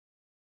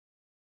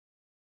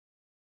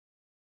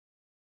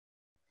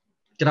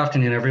Good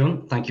afternoon,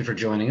 everyone. Thank you for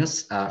joining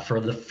us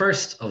for the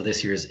first of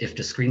this year's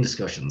IFTA Screen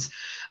Discussions.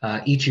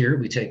 Each year,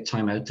 we take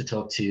time out to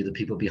talk to the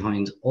people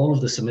behind all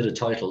of the submitted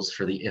titles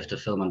for the IFTA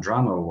Film and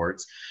Drama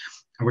Awards.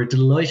 And we're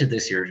delighted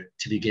this year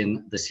to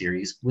begin the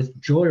series with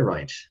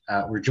Joyride.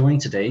 We're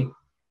joined today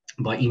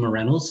by Emer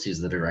Reynolds, who's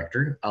the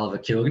director,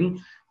 Ailbhe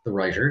Keogan, the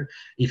writer,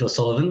 Aoife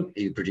O'Sullivan,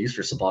 who produced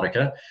for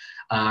Subotica,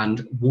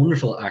 and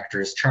wonderful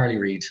actors Charlie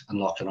Reid and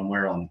Lochlann and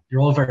Mearáin.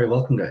 You're all very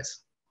welcome,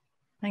 guys.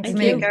 Thanks,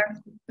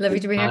 Gar. Lovely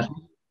to be here.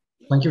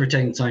 Thank you for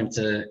taking time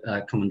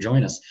to come and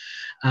join us.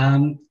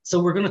 So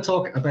we're going to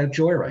talk about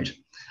Joyride.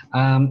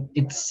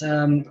 It's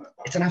an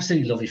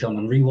absolutely lovely film,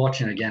 and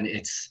rewatching it again,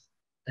 it's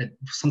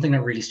something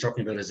that really struck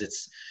me about is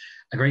it's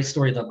a great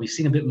story that we've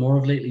seen a bit more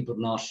of lately, but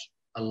not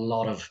a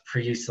lot of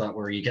previous to that,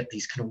 where you get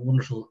these kind of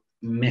wonderful,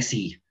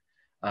 messy,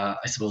 I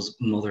suppose,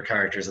 mother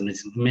characters, and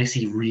it's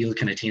messy, real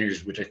kind of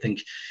teenagers, which I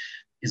think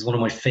is one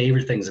of my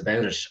favorite things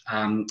about it.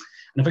 And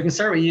if I can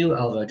start with you,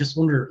 Ailbhe, I just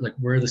wonder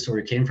where the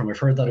story came from. I've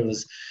heard that it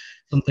was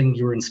something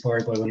you were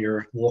inspired by when you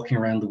were walking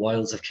around the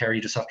wilds of Kerry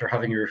just after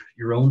having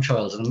your own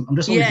child. And I'm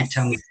just wondering if you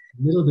tell me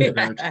a little bit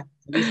about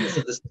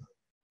this.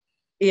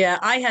 Yeah,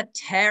 I had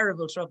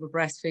terrible trouble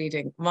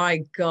breastfeeding.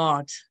 My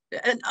God.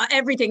 And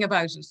everything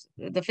about it,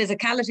 the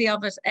physicality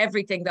of it,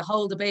 everything, the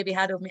hold the baby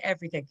had over me,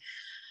 everything.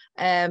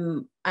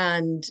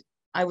 And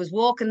I was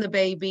walking the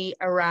baby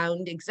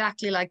around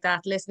exactly like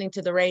that, listening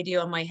to the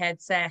radio on my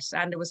headset.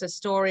 And there was a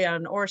story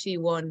on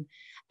RT1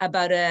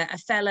 about a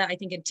fella, I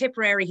think in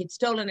Tipperary, he'd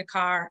stolen a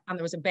car and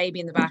there was a baby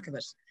in the back of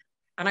it.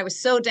 And I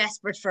was so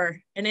desperate for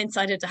an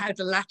insight into how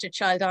to latch a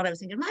child on. I was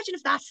thinking, imagine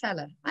if that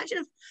fella,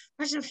 imagine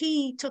if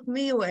he took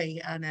me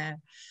away. And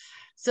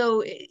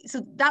so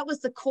that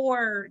was the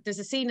core. There's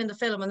a scene in the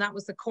film, and that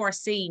was the core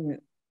scene.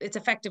 It's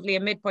effectively a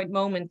midpoint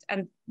moment,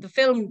 and the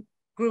film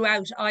grew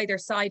out either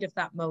side of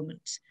that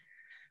moment.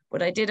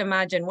 But I did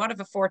imagine, what if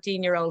a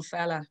 14-year-old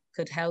fella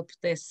could help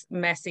this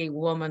messy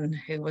woman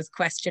who was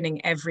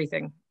questioning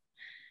everything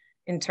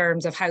in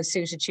terms of how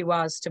suited she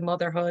was to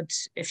motherhood,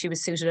 if she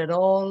was suited at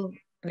all,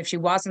 and if she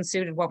wasn't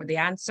suited, what would the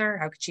answer?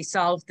 How could she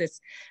solve this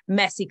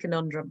messy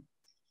conundrum?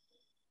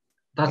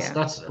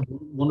 That's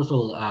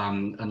wonderful.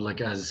 And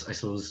as I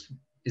suppose,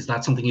 is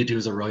that something you do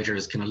as a writer,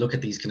 is kind of look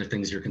at these kind of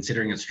things you're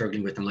considering and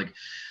struggling with, and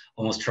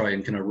almost try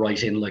and kind of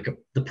write in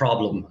the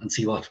problem and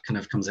see what kind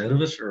of comes out of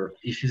it, or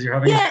issues you're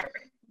having? Yeah.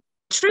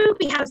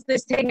 Truby has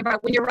this thing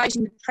about when you're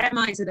writing the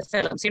premise of the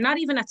film, so you're not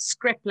even at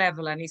script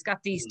level, and he's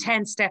got these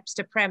 10 steps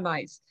to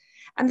premise.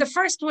 And the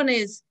first one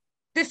is,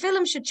 the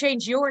film should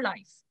change your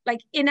life.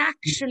 In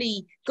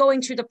actually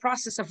going through the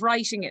process of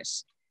writing it,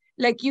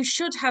 you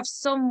should have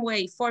some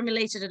way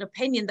formulated an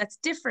opinion that's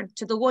different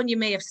to the one you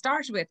may have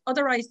started with.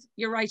 Otherwise,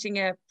 you're writing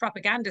a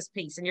propagandist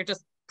piece and you're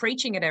just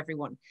preaching at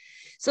everyone.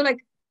 So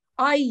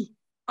I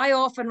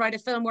often write a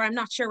film where I'm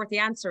not sure what the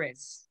answer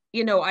is.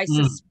 I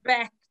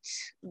suspect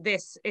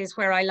this is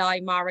where I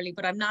lie morally,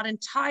 but I'm not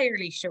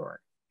entirely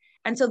sure.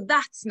 And so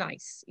that's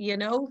nice,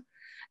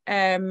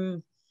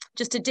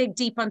 just to dig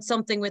deep on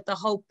something with the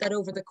hope that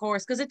over the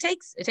course, because it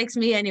takes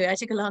me anyway, I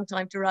take a long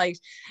time to write,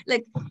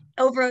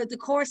 over the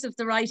course of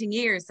the writing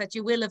years, that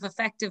you will have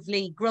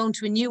effectively grown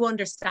to a new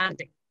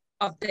understanding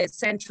of the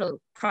central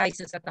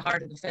crisis at the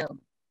heart of the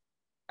film.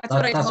 That's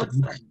what I hope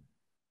for.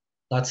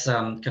 That's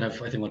kind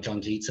of, I think what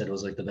John Cleese said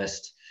was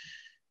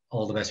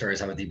all the best writers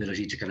have the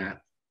ability to kind of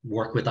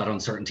work with that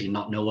uncertainty,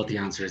 not know what the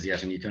answer is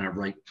yet, and you kind of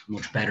write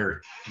much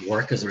better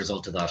work as a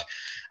result of that.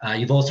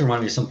 You've also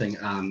reminded me of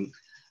something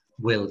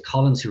Will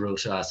Collins, who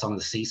wrote Song of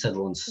the Sea, said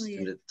once,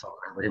 talking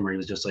about him, where he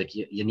was just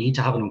you need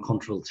to have an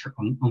uncomfortable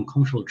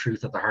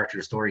truth at the heart of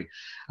your story,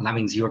 and that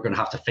means you're going to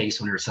have to face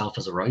one yourself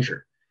as a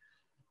writer,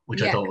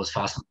 which I thought was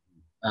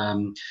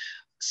fascinating.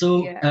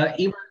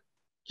 Emer,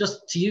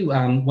 just to you,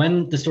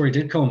 when the story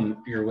did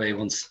come your way,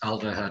 once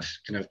Ailbhe had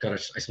kind of got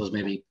it, I suppose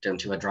maybe down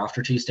to a draft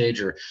or two stage,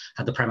 or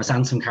had the premise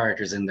and some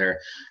characters in there,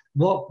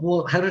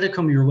 how did it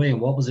come your way, and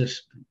what was it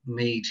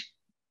made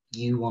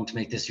you want to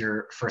make this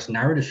your first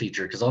narrative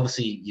feature? Because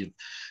obviously you've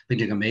been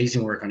doing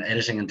amazing work on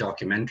editing and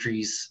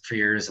documentaries for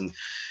years, and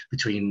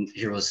between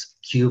Heroes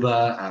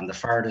Cuba and The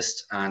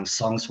Farthest and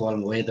Songs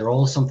Swallowing Away, they're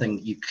all something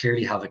you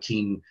clearly have a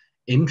keen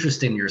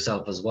interest in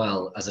yourself as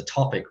well as a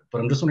topic.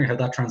 But I'm just wondering how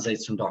that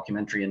translates from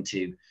documentary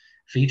into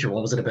feature.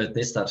 What was it about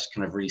this that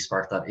kind of really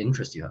sparked that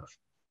interest you have?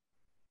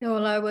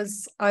 Well, I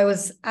was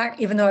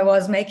even though I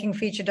was making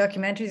feature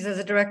documentaries as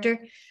a director,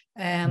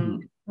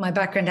 my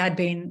background had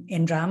been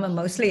in drama,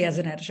 mostly as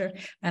an editor.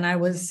 And I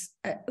was,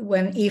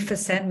 when Aoife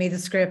sent me the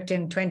script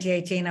in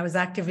 2018, I was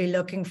actively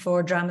looking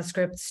for drama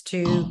scripts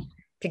to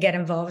get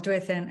involved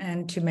with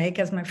and to make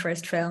as my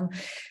first film.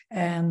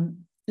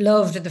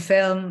 Loved the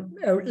film,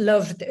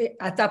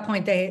 at that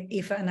point,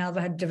 Aoife and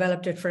Ailbhe had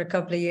developed it for a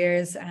couple of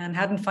years and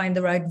hadn't found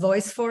the right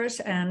voice for it.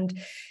 And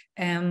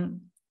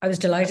I was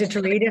delighted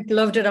to read it,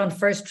 loved it on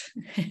first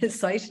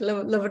sight,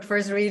 love it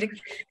first reading.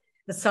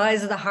 The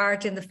size of the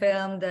heart in the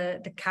film,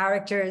 the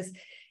characters,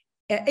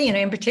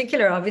 in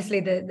particular, obviously,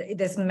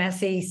 this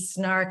messy,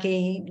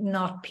 snarky,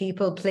 not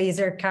people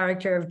pleaser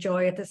character of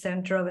Joy at the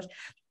center of it.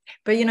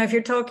 But, you know, if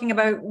you're talking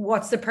about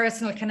what's the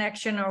personal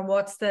connection or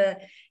what's the,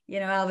 you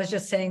know, I was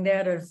just saying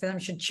there that the film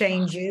should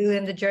change you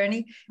in the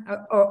journey,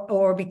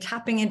 or be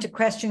tapping into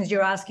questions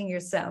you're asking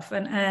yourself.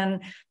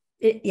 And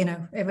it, you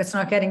know, if it's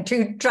not getting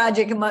too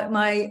tragic,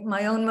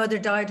 my own mother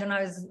died when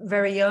I was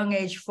very young,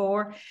 age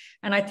 4.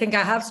 And I think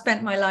I have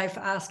spent my life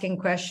asking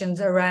questions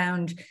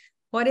around,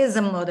 what is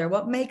a mother?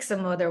 What makes a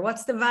mother?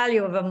 What's the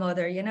value of a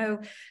mother? You know,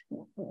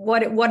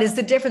 what is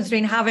the difference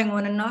between having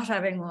one and not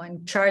having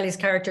one? Charlie's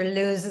character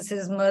loses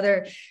his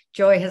mother.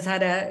 Joy has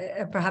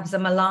had perhaps a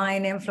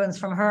malign influence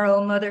from her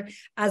own mother.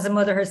 As a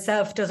mother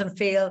herself, doesn't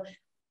feel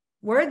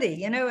worthy,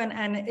 you know,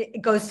 and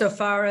it goes so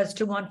far as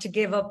to want to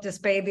give up this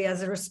baby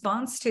as a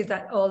response to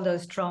that, all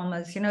those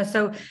traumas, you know.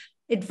 So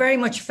it very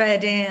much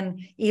fed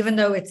in, even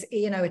though it's,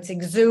 you know, it's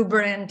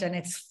exuberant and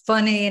it's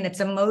funny and it's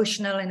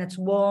emotional and it's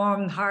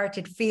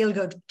warm-hearted,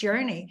 feel-good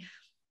journey.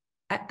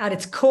 At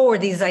its core,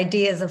 these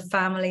ideas of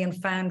family and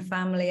found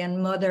family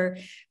and mother.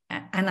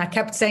 And I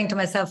kept saying to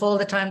myself all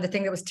the time, the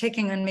thing that was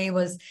ticking on me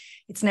was,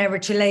 it's never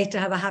too late to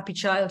have a happy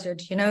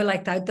childhood, you know,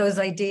 like that, those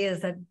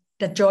ideas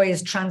that joy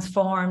is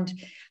transformed,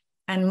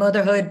 and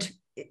motherhood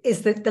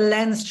is the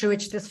lens through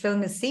which this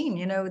film is seen,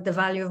 you know, the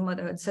value of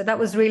motherhood. So that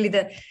was really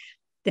the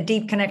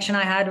deep connection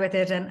I had with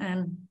it.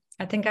 And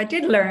I think I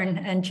did learn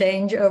and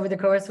change over the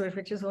course of it,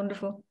 which is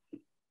wonderful.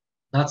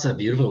 That's a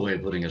beautiful way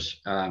of putting it.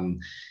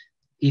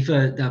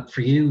 Aoife, that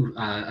for you,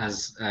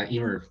 as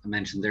Emer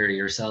mentioned there,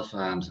 yourself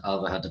and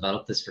Ailbhe had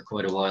developed this for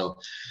quite a while.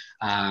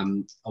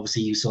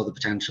 Obviously, you saw the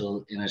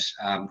potential in it.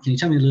 Can you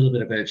tell me a little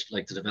bit about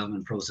like the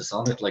development process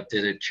on it? Like,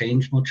 did it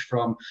change much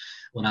from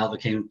when Ailbhe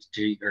came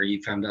to you, or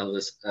you found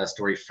Ailbhe's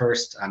story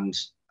first? And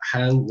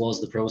how was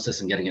the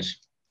process in getting it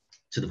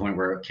to the point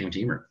where it came to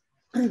Emer?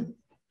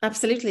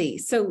 Absolutely.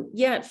 So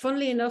yeah,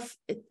 funnily enough,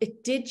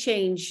 it did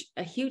change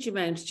a huge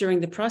amount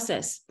during the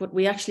process, but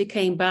we actually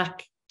came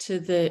back to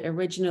the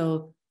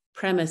original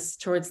premise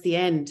towards the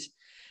end.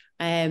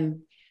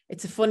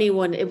 It's a funny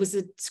one. It was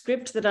a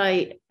script that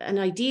an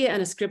idea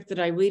and a script that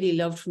I really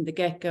loved from the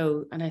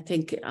get-go. And I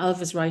think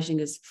Ailbhe's writing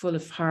is full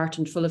of heart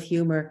and full of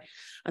humor.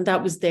 And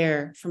that was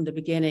there from the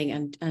beginning.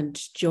 And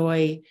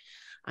Joy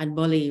and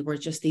Mully were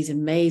just these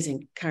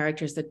amazing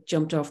characters that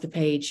jumped off the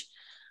page.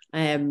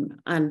 And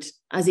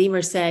as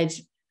Emer said,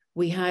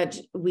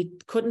 we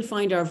couldn't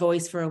find our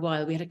voice for a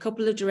while. We had a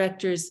couple of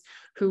directors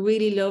who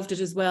really loved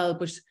it as well,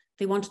 but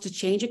they wanted to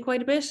change it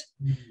quite a bit.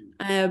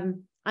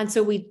 And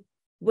so we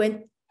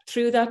went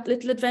through that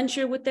little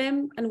adventure with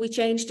them and we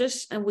changed it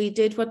and we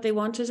did what they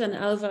wanted. And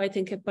Ailbhe, I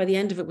think by the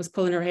end of it, was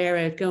pulling her hair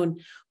out going,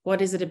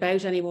 what is it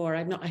about anymore?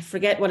 I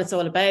forget what it's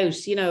all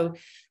about, you know,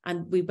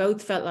 and we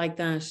both felt like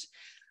that.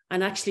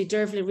 And actually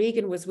Dervla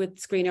Regan was with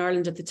Screen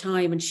Ireland at the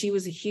time, and she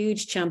was a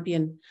huge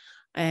champion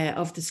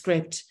of the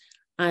script.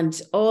 And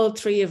all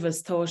three of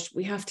us thought,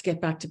 we have to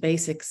get back to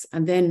basics.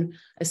 And then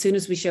as soon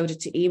as we showed it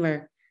to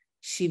Emer,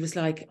 she was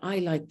like, I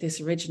like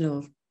this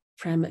original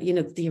premise, you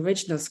know, the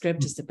original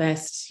script is the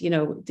best, you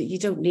know, you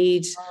don't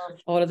need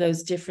all of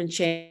those different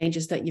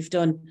changes that you've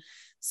done.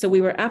 So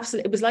we were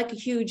absolutely, it was like a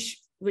huge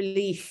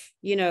relief,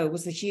 you know, it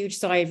was a huge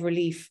sigh of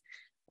relief.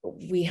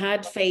 We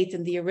had faith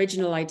in the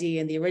original idea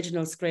and the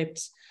original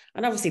script.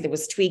 And obviously there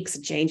was tweaks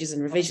and changes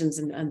and revisions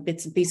and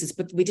bits and pieces,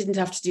 but we didn't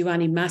have to do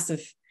any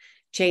massive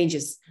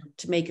changes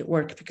to make it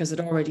work because it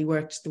already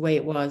worked the way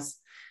it was.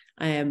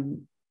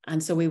 And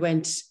so we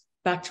went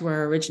back to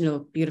our original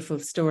beautiful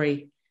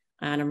story,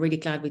 and I'm really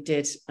glad we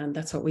did, and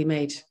that's what we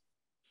made.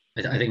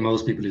 I think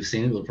most people who've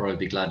seen it will probably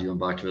be glad you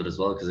went back to it as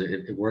well, because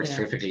it works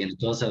terrifically, and it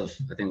does have,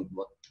 I think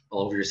what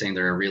all of you are saying,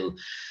 there are a real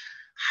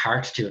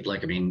heart to it.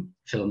 Like, I mean,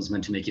 film's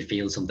meant to make you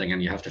feel something,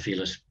 and you have to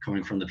feel it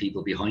coming from the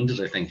people behind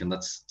it, I think, and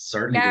that's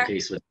certainly the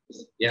case with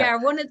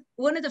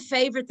one of the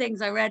favorite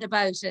things I read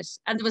about it,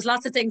 and there was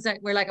lots of things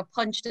that were like a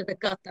punch to the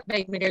gut that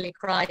made me nearly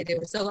cry. I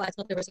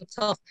thought they were so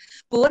tough,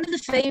 but one of the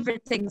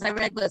favorite things I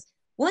read was,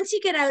 once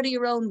you get out of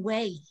your own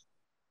way,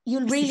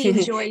 you'll really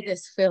enjoy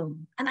this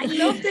film. And I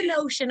love the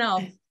notion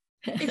of,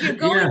 if you're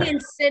going in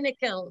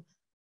cynical,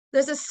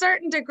 there's a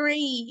certain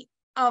degree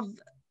of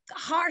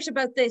heart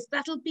about this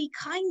that'll be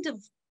kind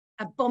of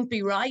a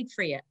bumpy ride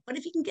for you. But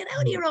if you can get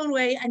out of your own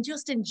way and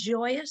just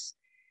enjoy it,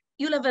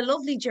 you'll have a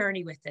lovely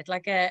journey with it.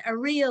 Like a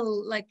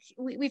real, like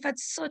we've had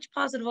such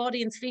positive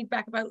audience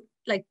feedback about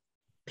like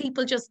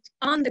people just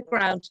on the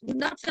ground,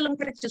 not film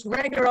critics, just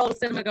regular old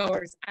cinema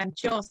goers, and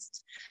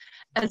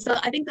so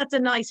I think that's a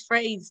nice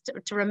phrase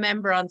to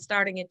remember on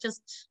starting it.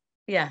 Just,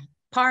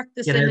 park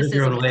the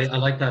cynicism. I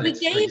like that. We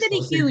gave it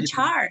a huge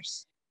heart.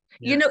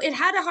 You know, it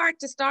had a heart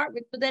to start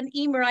with, but then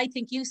Emer, I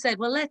think you said,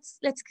 well, let's,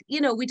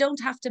 you know, we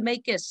don't have to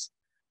make it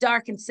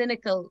dark and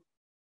cynical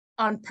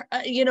on,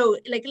 you know,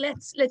 like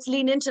let's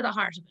lean into the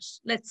heart of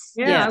it.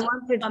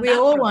 We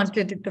all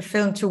wanted the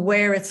film to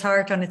wear its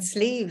heart on its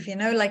sleeve, you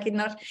know, like it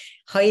not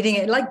hiding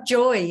it, like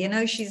Joy, you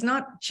know, she's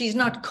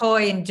not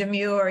coy and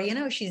demure, you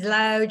know, she's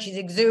loud, she's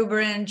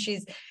exuberant,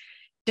 she's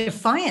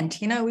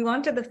defiant, you know. We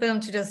wanted the film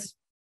to just,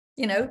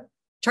 you know,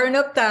 turn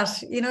up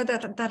that, you know,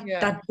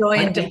 that joy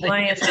and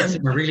defiance. It's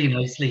really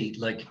nicely,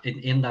 like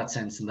in that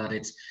sense, in that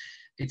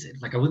it's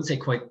like, I wouldn't say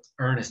quite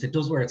earnest. It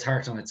does wear its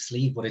heart on its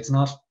sleeve, but it's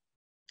not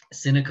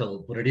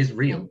cynical, but it is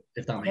real,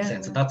 if that makes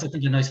sense. And that's, I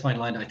think, a nice fine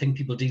line. I think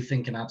people do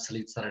think in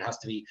absolutes that it has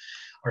to be,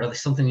 or that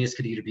something is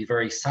could either be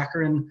very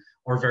saccharine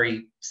or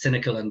very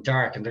cynical and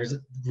dark. And there's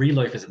real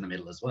life is in the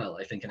middle as well,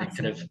 I think. And it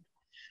kind of,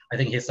 I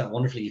think it hits that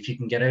wonderfully. If you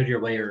can get out of your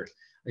way, or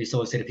I used to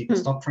always say to people,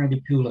 stop trying to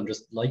be cool and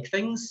just like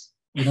things.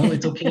 You know,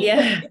 it's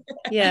okay.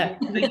 yeah.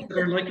 Things that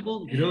are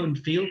likable, you know, and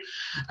feel.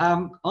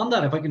 On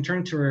that, if I can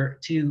turn to our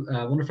two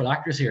wonderful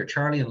actors here,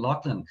 Charlie and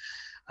Lochlann.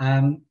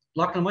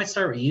 Lochlann, I might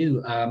start with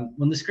you.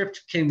 When the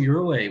script came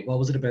your way, what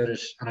was it about it?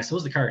 And I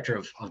suppose the character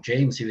of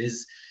James, who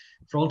is,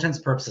 for all intents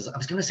and purposes, I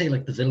was going to say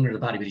like the villain or the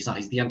baddie, but he's not.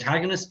 He's the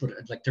antagonist, but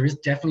like there is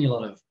definitely a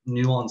lot of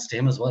nuance to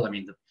him as well. I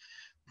mean, the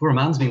poor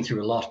man's been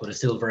through a lot, but is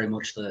still very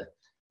much the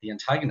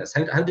antagonist.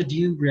 How did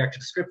you react to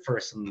the script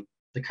first and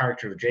the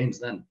character of James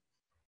then?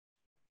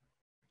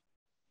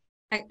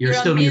 You're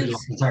still muted.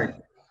 Sorry.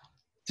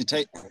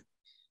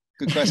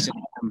 Good question.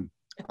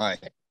 Hi.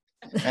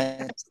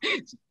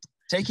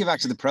 Take you back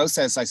to the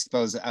process, I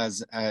suppose.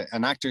 As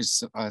an actor,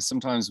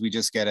 sometimes we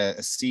just get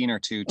a scene or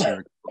two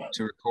to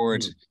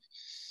record,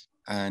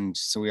 and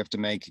so we have to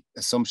make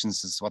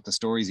assumptions as to what the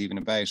story is even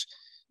about.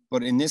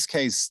 But in this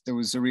case, there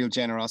was a real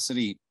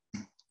generosity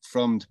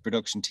from the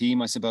production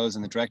team, I suppose,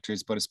 and the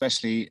directors, but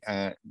especially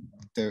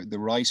the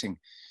writing.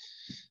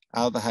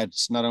 Ailbhe had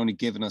not only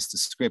given us the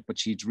script, but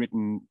she'd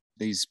written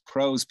these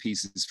prose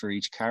pieces for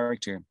each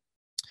character.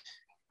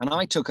 And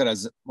I took it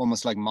as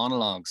almost like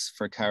monologues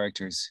for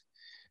characters.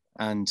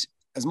 And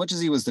as much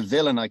as he was the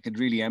villain, I could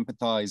really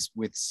empathize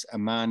with a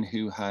man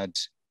who had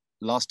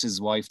lost his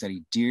wife that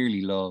he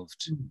dearly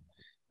loved.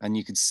 And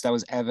that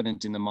was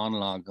evident in the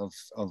monologue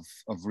of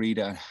Reid,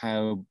 and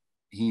how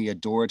he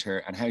adored her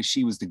and how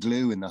she was the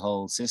glue in the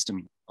whole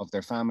system of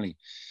their family.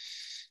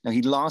 Now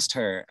he'd lost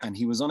her and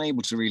he was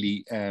unable to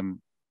really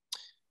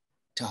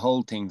to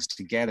hold things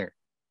together.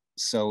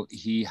 So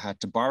he had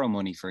to borrow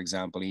money, for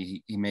example.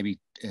 He maybe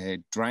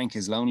drank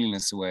his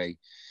loneliness away.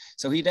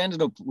 So he'd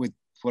ended up with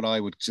what I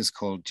would just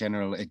call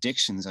general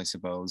addictions, I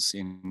suppose,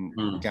 in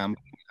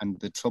gambling, and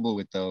the trouble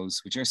with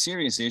those, which are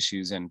serious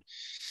issues. And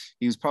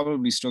he was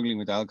probably struggling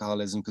with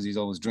alcoholism because he's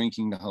always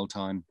drinking the whole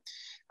time.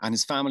 And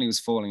his family was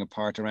falling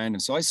apart around him.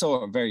 So I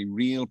saw a very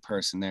real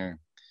person there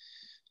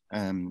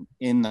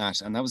in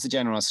that. And that was the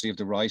generosity of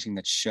the writing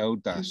that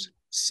showed that.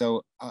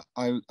 So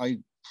I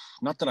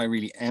not that I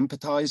really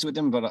empathized with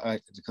him,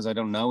 but because I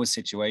don't know his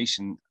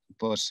situation,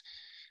 but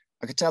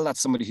I could tell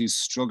that's somebody who's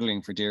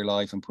struggling for dear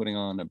life and putting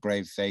on a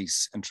brave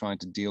face and trying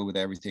to deal with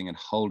everything and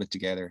hold it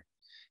together.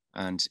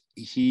 And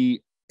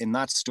he, in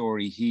that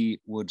story, he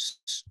would,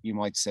 you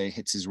might say,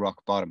 hits his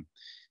rock bottom.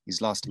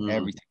 He's lost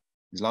everything.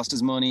 He's lost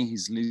his money.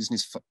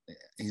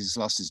 He's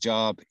lost his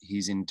job.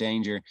 He's in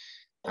danger.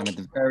 And at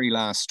the very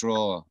last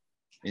straw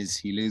is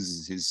he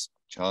loses his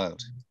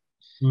child.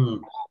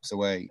 Walks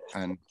away.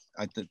 And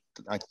I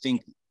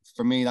think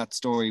for me, that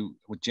story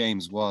with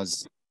James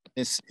was,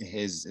 this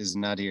is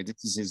nadir.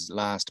 This is his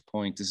last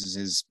point. This is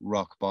his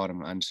rock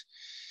bottom. And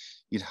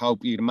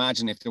you'd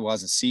imagine if there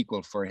was a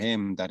sequel for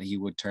him, that he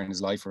would turn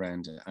his life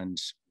around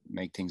and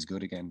make things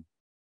good again.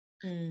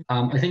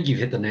 I think you've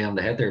hit the nail on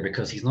the head there,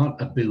 because he's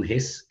not a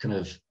boo-hiss kind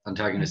of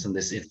antagonist in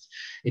this.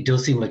 It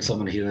does seem like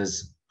someone who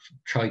has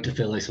tried to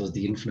fill, I suppose,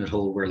 the infinite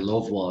hole where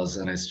love was,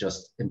 and it's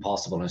just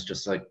impossible. It's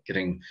just like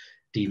getting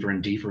deeper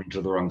and deeper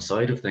into the wrong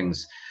side of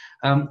things.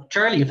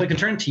 Charlie, if I can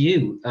turn to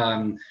you,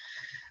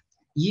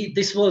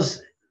 this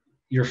was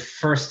your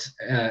first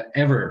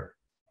ever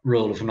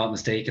role, if I'm not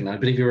mistaken. I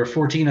believe you were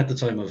 14 at the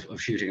time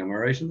of shooting. Am I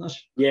right in that?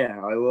 Yeah,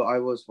 I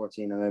was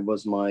 14, and it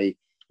was my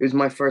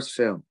first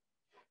film.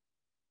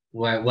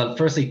 Well,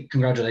 firstly,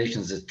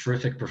 congratulations! It's a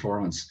terrific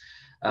performance.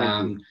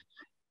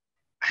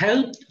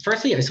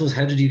 Firstly, I suppose,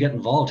 how did you get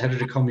involved? How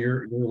did it come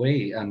your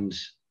way? And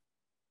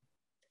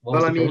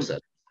what was the process?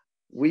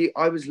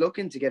 I was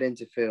looking to get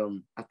into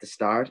film at the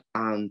start,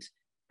 and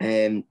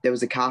there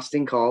was a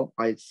casting call.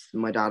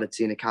 My dad had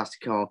seen a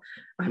casting call,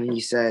 and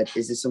he said,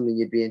 "Is this something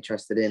you'd be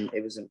interested in?"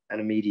 It was an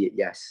immediate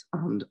yes,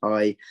 and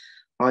I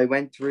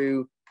went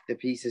through the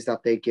pieces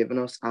that they'd given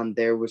us, and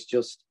there's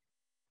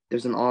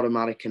an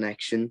automatic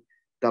connection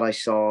that I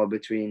saw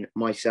between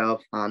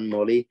myself and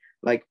Molly.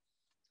 Like,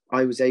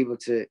 I was able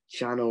to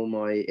channel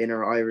my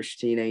inner Irish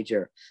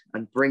teenager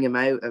and bring him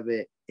out of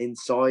it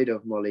inside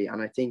of Molly. And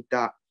I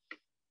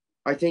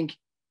think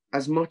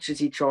as much as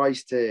he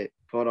tries to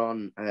put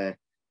on a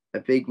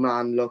big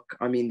man look,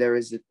 I mean, there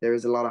is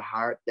a lot of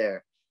heart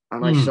there.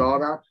 And I saw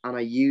that and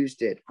I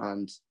used it.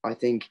 And I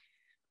think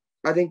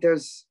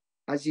there's,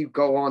 as you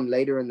go on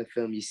later in the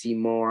film, you see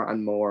more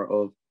and more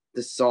of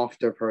the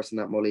softer person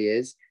that Molly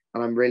is.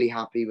 And I'm really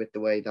happy with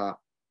the way that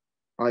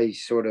I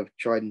sort of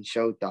tried and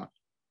showed that.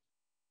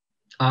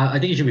 I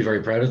think you should be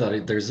very proud of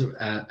that. There's,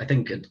 I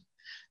think, a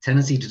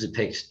tendency to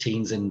depict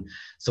teens in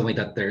some way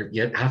that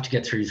you have to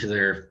get through to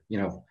their,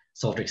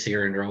 soft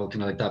exterior, and they're all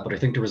kind of like that. But I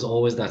think there was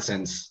always that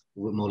sense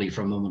with Molly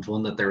from moment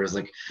one that there was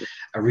like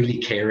a really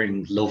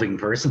caring, loving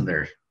person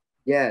there.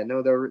 Yeah,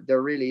 no,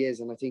 there really is.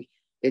 And I think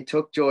it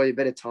took Joy a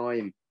bit of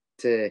time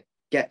to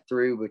get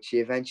through, but she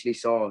eventually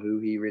saw who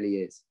he really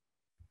is.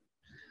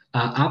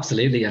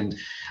 Absolutely. And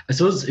I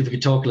suppose if we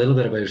could talk a little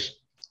bit about,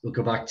 we'll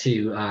go back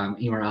to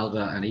Emer,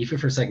 Ailbhe and Aoife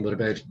for a second, but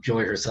about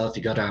Joy herself.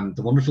 You got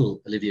the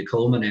wonderful Olivia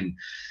Colman in.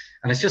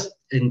 And it's just,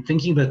 in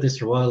thinking about this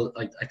for a while,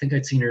 I think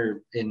I'd seen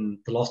her in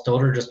The Lost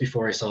Daughter just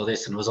before I saw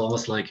this, and it was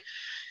almost like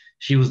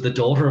she was the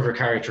daughter of her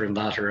character in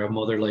that, or a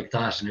mother like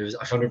that. And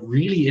I found it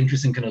really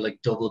interesting, kind of like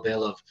double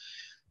bill of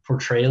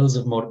portrayals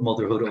of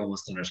motherhood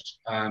almost in it.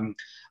 I'm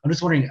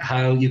just wondering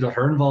how you got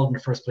her involved in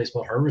the first place,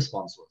 what her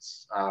response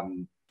was.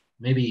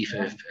 Maybe if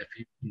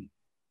you,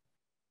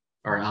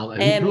 or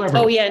whoever.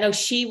 Oh yeah, no,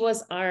 she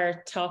was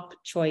our top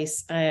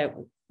choice. I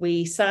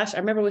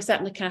remember we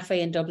sat in a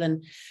cafe in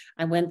Dublin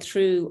and went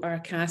through our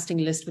casting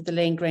list with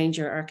Elaine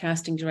Granger, our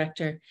casting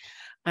director.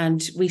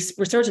 And we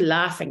were sort of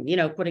laughing,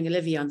 putting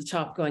Olivia on the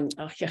top, going,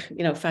 oh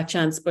yeah, fat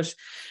chance, but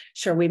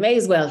sure, we may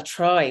as well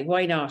try.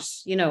 Why not?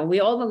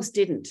 We almost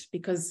didn't,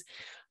 because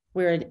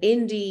we're an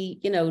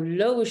indie,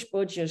 lowish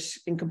budget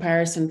in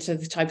comparison to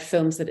the type of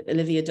films that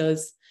Olivia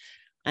does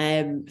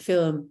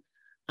film.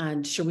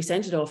 And sure, we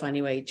sent it off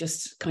anyway,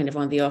 just kind of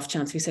on the off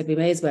chance. We said we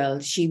may as well.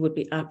 She would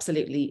be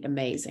absolutely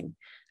amazing.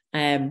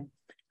 And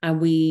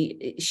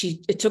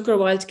it took her a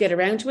while to get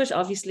around to it,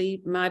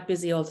 obviously mad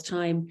busy all the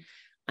time.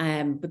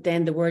 But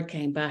then the word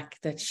came back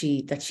that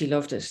she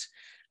loved it,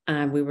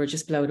 and we were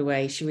just blown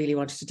away. She really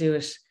wanted to do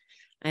it.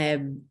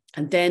 And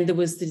then there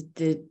was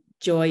the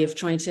joy of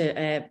trying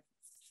to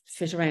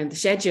fit around the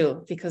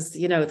schedule, because,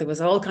 there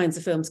was all kinds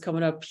of films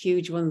coming up,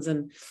 huge ones,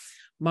 and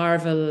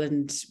Marvel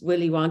and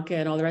Willy Wonka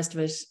and all the rest of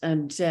it.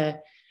 And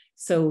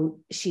so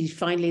she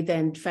finally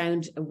then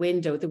found a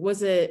window. There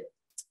was a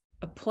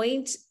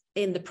point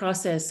in the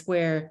process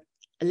where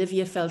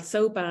Olivia felt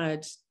so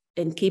bad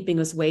in keeping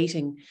us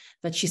waiting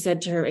that she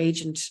said to her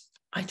agent,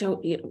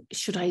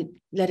 should I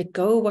let it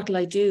go? What will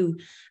I do?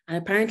 And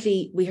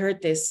apparently we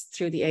heard this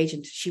through the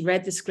agent. She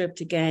read the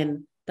script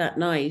again that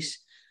night,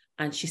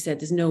 and she said,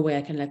 there's no way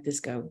I can let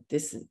this go.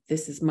 This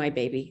is my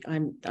baby.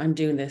 I'm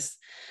doing this.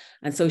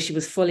 And so she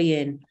was fully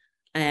in.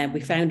 We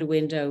found a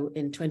window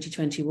in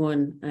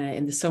 2021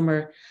 in the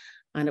summer,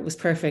 and it was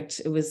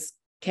perfect. It was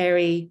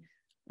Kerry.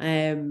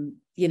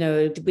 We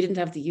didn't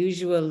have the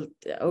usual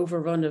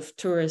overrun of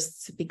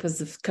tourists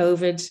because of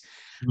COVID,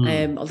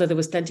 although there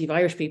was plenty of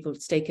Irish people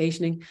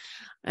staycationing.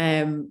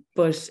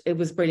 But it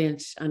was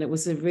brilliant, and it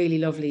was a really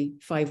lovely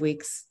 5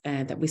 weeks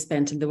that we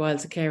spent in the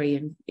wilds of Kerry,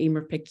 and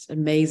Emer picked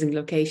amazing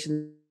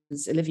locations.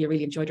 Olivia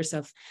really enjoyed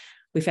herself.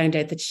 We found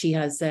out that she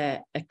has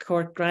a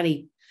Cork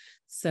granny,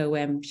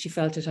 so she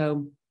felt at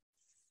home.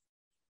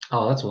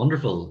 Oh, that's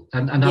wonderful.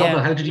 And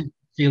yeah. How did you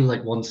feel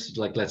like once,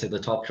 like, let's say the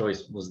top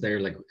choice was there,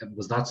 like,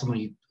 was that someone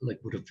you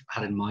would have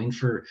had in mind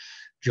for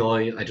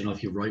Joy? I don't know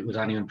if you write with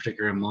anyone in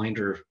particular in mind,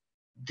 or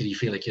did you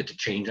feel like you had to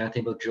change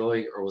anything about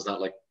Joy, or was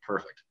that like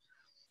perfect?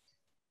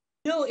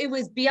 No, it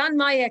was beyond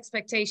my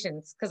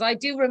expectations, because I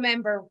do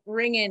remember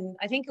ringing,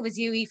 I think it was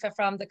you, Aoife,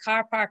 from the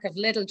car park of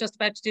Lidl, just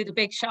about to do the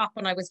big shop,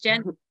 and I was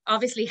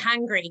obviously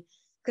hangry,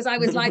 because I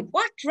was like,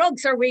 what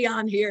drugs are we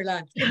on here,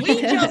 lads? Can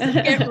we just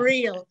get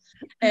real?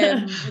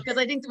 Because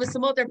I think there was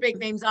some other big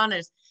names on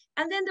it.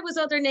 And then there was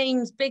other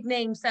names, big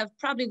names, that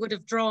probably would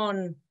have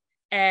drawn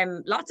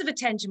lots of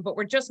attention, but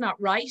were just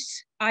not right,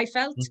 I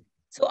felt.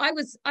 So I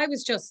was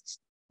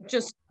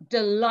just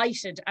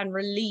delighted and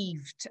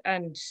relieved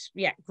and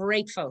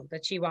grateful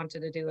that she wanted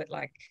to do it,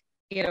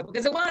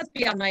 because it was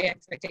beyond my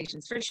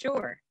expectations, for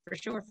sure.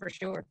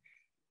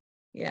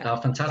 Yeah.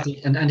 Oh,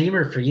 fantastic. And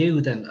Emer, for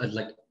you then,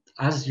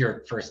 as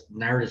your first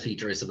narrative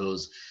feature, I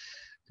suppose,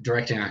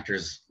 directing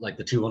actors like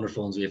the two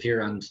wonderful ones we have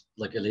here and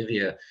like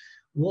Olivia,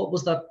 what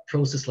was that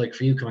process like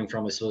for you, coming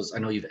from, I suppose, I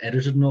know you've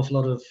edited an awful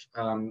lot of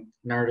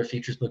narrative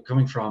features, but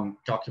coming from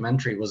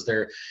documentary, was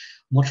there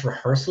much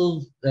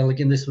rehearsal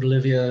in this with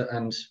Olivia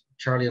and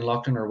Charlie and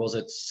Lochlann, or was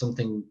it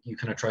something you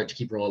kind of tried to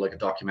keep raw, like a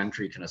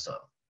documentary kind of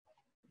style?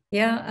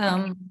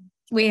 Yeah,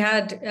 we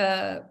had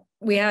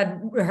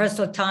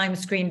rehearsal time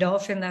screened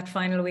off in that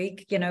final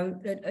week.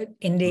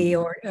 Indie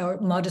or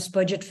modest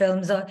budget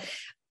films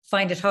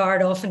find it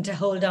hard often to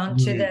hold on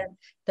to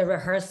the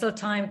rehearsal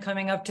time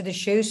coming up to the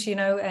shoot,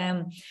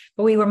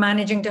 but we were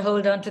managing to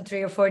hold on to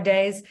 3 or 4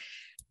 days.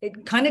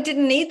 It kind of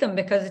didn't need them,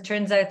 because it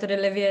turns out that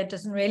Olivia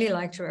doesn't really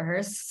like to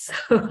rehearse.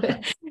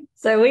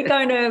 So we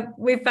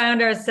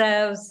found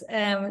ourselves,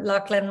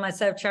 Lochlann,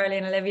 myself, Charlie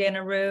and Olivia, in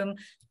a room,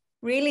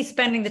 really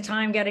spending the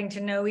time getting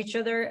to know each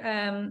other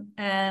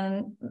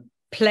and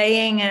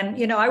playing.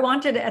 And, I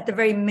wanted at the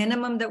very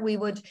minimum that we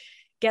would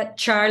get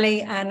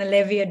Charlie and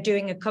Olivia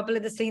doing a couple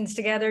of the scenes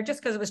together,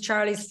 just because it was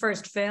Charlie's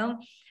first film.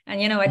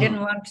 And, I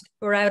didn't want,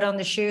 we're out on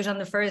the shoot on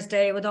the first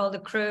day with all the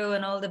crew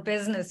and all the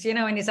business,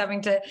 and he's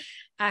having to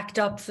act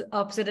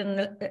opposite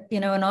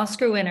an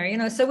Oscar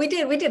winner, so we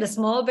did a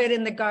small bit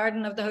in the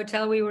garden of the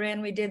hotel we were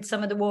in. We did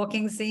some of the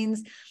walking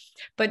scenes,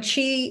 but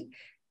she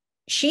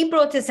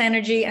brought this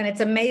energy, and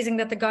it's amazing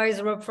that the guys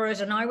are up for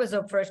it and I was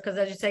up for it, because,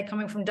 as you say,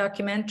 coming from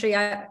documentary,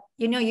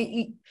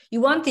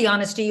 you want the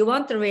honesty, you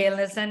want the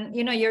realness, and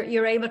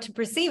you're able to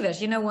perceive it,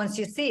 once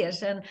you see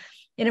it. And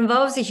it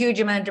involves a huge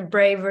amount of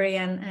bravery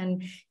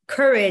and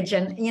courage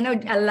and, you know,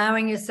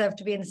 allowing yourself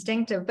to be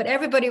instinctive. But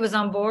everybody was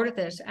on board with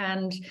it.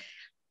 And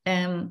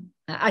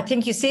I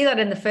think you see that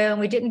in the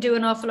film. We didn't do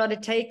an awful lot of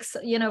takes,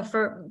 you know,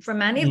 for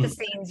many of the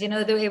scenes, you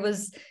know, there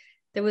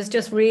was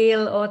just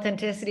real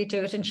authenticity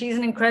to it. And she's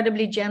an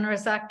incredibly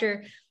generous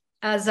actor,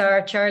 as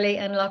are Charlie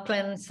and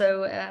Lochlann.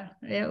 So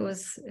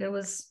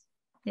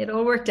it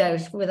all worked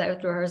out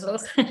without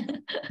rehearsals.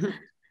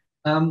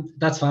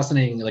 That's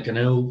fascinating. Like, I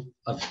know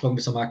I've spoken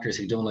to some actors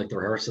who don't like the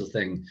rehearsal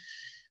thing.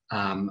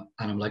 And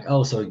I'm like,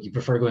 oh, so you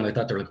prefer going like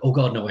that? They're like, oh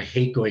God, no, I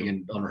hate going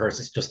in on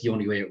rehearsal. It's just the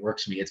only way it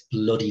works for me. It's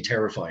bloody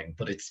terrifying,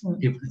 but it's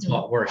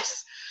what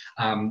works.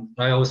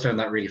 I always found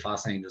that really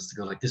fascinating, just to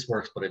go like, this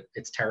works, but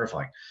it's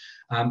terrifying.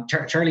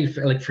 Charlie,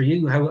 like for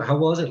you, how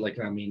was it? Like,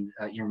 I mean,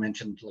 you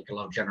mentioned like a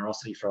lot of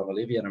generosity from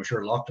Olivia, and I'm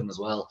sure Lochlann as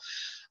well,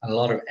 and a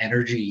lot of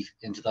energy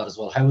into that as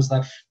well. How was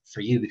that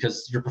for you?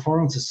 Because your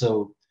performance is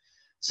so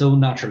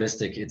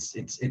naturalistic.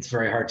 It's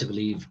very hard to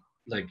believe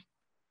like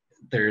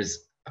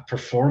there's a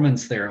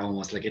performance there,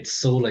 almost like it's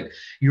so like,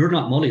 you're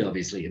not Molly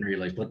obviously in real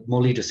life, but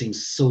Molly just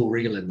seems so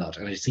real in that,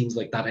 and it seems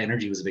like that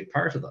energy was a big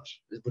part of that.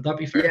 Would that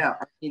be fair? Yeah,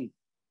 I mean,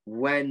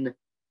 when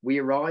we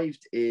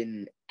arrived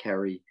in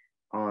Kerry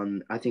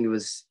on, I think it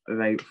was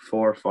about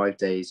 4 or 5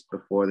 days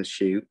before the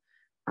shoot,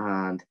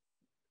 and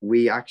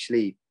we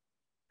actually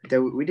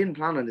we didn't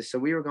plan on this, so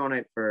we were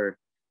going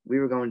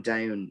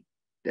down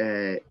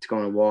to go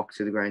on a walk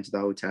through the grounds of the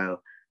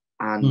hotel,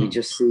 and we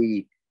just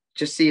see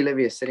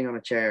Olivia sitting on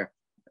a chair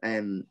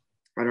on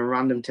a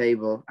random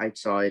table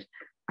outside,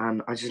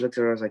 and I just looked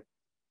at her. I was like,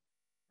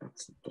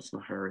 "That's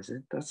not her, is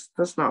it?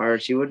 That's not her.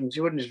 She wouldn't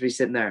just be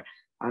sitting there."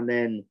 And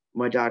then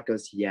my dad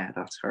goes, "Yeah,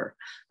 that's her."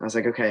 I was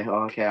like, "Okay,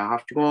 I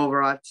have to go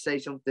over. I have to say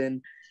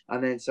something."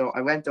 And then so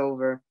I went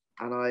over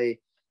and I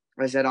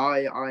said,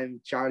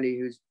 "I'm Charlie,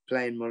 who's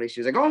playing Molly." She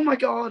was like, "Oh my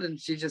God!" And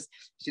she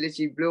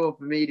literally blew up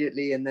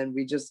immediately. And then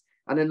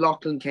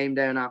Lochlann came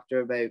down after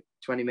about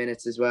 20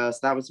 minutes as well. So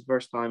that was the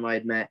first time I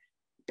had met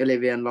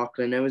Olivia and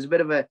Lochlann. It was a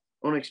bit of an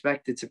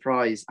unexpected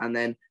surprise, and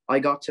then I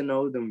got to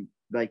know them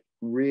like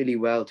really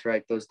well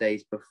throughout those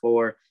days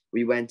before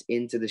we went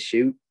into the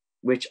shoot,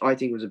 which I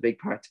think was a big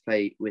part to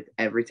play with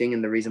everything,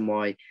 and the reason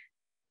why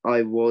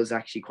I was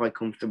actually quite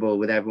comfortable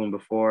with everyone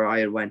before I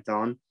had went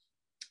on.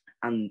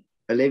 And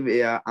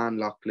Olivia and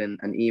Lochlann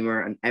and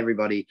Emer and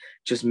everybody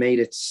just made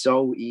it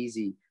so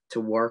easy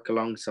to work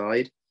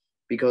alongside,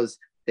 because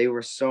they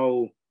were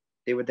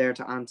there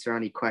to answer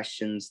any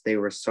questions. They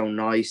were so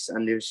nice,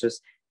 and it was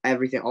just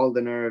everything, all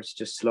the nerves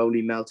just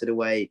slowly melted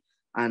away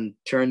and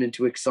turned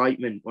into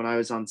excitement when I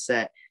was on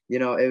set. You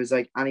know, it was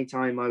like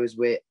anytime I was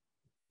with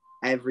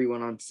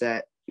everyone on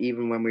set,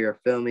 even when we were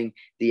filming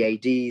the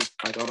ADs,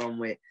 I got on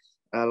with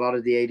a lot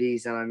of the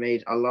ADs, and I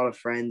made a lot of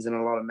friends and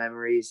a lot of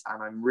memories.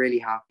 And I'm really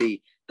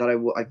happy that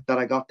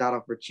I got that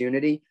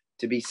opportunity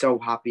to be so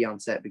happy on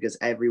set, because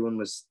everyone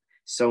was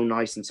so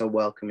nice and so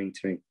welcoming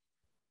to me.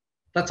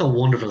 That's a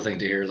wonderful thing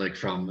to hear, like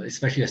from,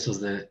 especially I suppose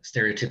the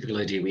stereotypical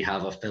idea we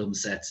have of film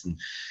sets, and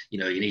you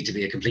know, you need to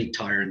be a complete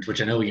tyrant,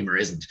 which I know Emer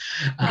isn't,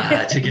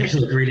 to get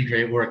like really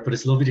great work. But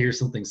it's lovely to hear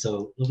something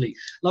so lovely.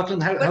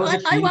 Lochlann, how was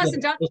it for you?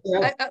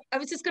 I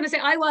was just going to say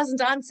I wasn't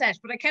on set,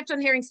 but I kept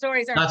on hearing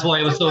stories. That's why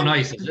it was so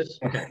nice, is it?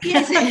 Okay.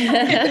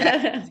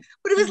 Yes.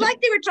 But it was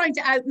like they were trying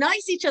to out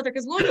nice each other,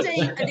 because one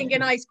day I think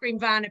an ice cream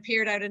van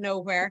appeared out of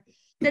nowhere.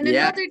 Then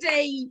another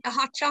day, a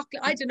hot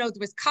chocolate, I don't know,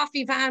 there was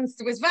coffee vans,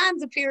 there was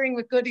vans appearing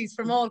with goodies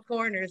from all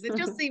corners. It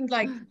just seemed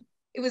like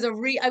it was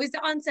I was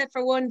on set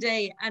for one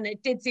day, and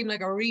it did seem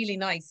like a really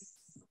nice,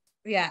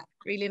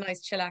 really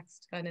nice,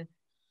 chillaxed kind of.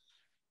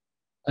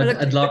 Well, look,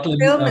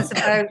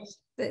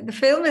 the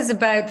film is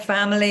about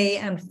family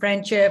and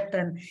friendship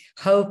and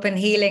hope and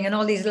healing and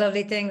all these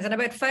lovely things, and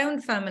about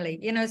found family,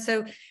 you know.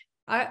 So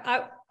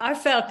I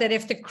felt that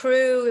if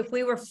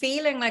we were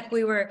feeling like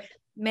we were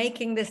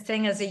making this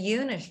thing as a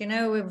unit, you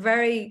know, a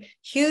very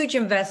huge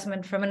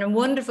investment from a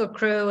wonderful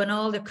crew and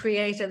all the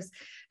creatives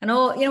and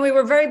all, you know, we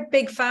were a very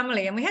big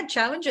family, and we had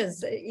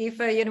challenges.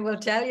 Aoife, you know, will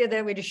tell you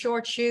that we had a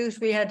short shoot.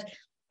 We had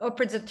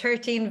upwards of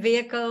 13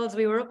 vehicles.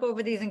 We were up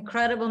over these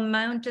incredible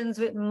mountains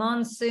with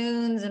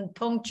monsoons and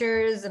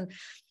punctures and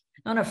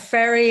on a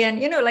ferry,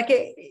 and you know, like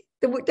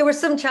there were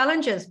some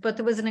challenges, but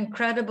there was an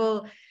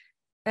incredible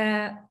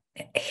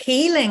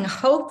healing,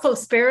 hopeful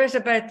spirit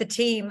about the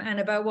team and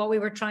about what we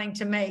were trying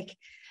to make.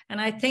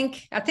 And I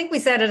think we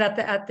said it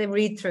at the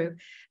read through,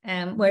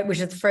 which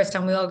is the first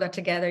time we all got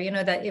together, you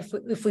know, that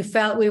if we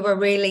felt we were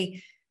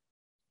really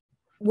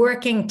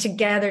working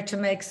together to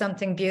make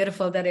something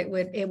beautiful, that it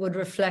would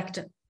reflect,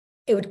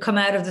 it would come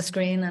out of the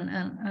screen,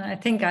 and I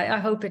think I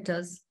hope it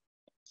does.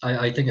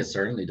 I think it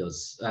certainly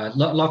does.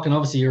 Lochlann,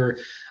 obviously you're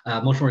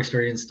a much more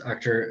experienced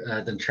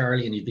actor than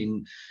Charlie, and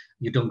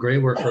you've done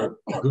great work for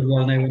a good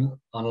while now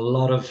on a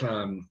lot of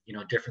you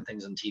know, different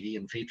things on TV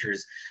and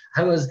features.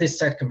 How is this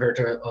set compared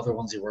to other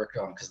ones you worked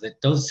on? Because it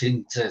does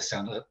seem to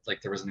sound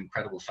like there was an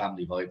incredible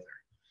family vibe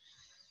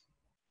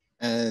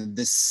there.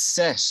 The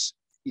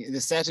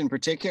set in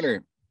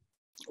particular.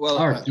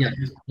 Well,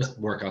 just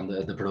work on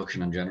the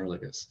production in general, I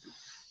guess.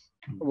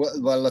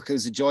 Well, look, it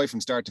was a joy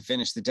from start to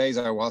finish. The days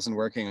I wasn't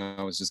working,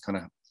 I was just kind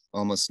of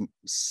almost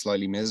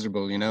slightly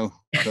miserable, you know,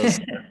 because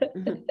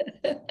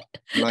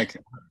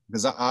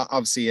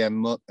obviously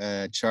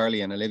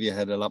Charlie and Olivia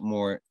had a lot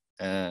more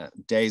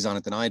days on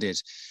it than I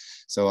did.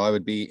 So I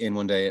would be in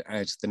one day,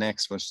 out the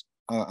next, but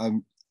I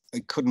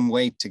couldn't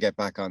wait to get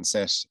back on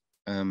set.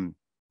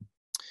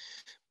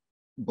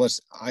 But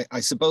I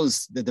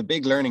suppose that the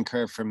big learning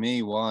curve for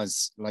me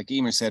was, like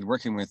Emer said,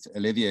 working with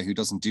Olivia, who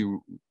doesn't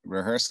do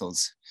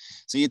rehearsals.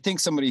 So you'd think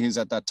somebody who's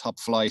at that top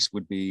flight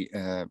would be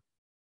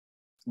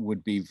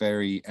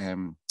very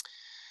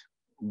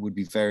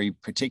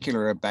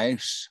particular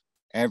about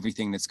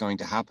everything that's going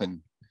to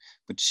happen.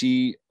 But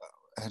she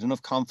had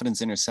enough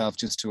confidence in herself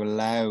just to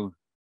allow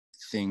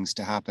things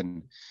to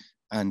happen.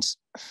 And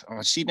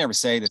she'd never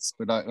say this,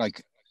 but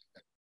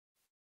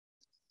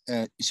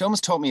she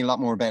almost taught me a lot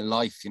more about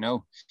life, you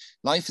know.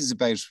 Life is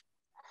about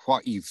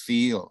what you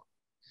feel,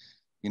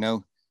 you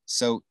know.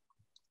 So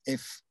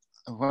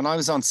when I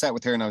was on set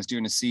with her and I was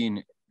doing a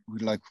scene,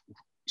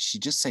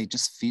 she'd just say,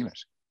 just feel it.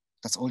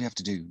 That's all you have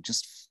to do.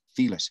 Just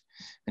feel it.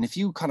 And if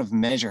you kind of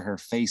measure her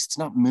face, it's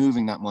not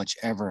moving that much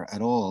ever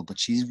at all, but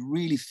she's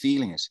really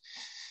feeling it.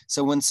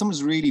 So when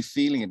someone's really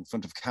feeling it in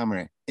front of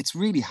camera, it's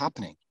really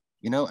happening,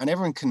 you know, and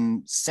everyone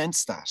can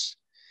sense that.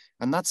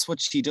 And that's what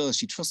she does.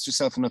 She trusts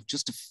herself enough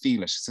just to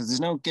feel it. So there's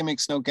no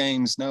gimmicks, no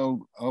games,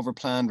 no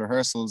overplanned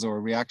rehearsals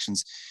or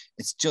reactions.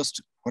 It's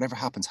just whatever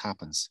happens,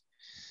 happens.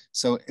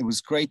 So it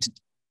was great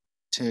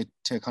to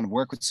kind of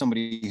work with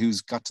somebody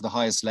who's got to the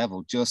highest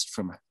level just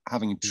from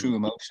having true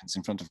emotions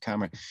in front of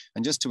camera,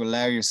 and just to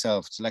allow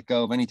yourself to let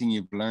go of anything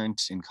you've learned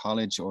in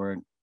college or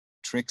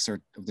tricks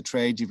or of the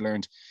trade you've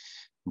learned.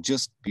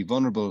 Just be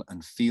vulnerable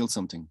and feel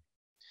something.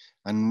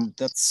 And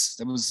that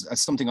was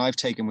something I've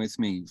taken with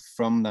me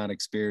from that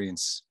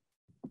experience.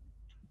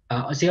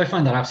 I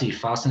find that absolutely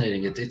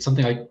fascinating. It's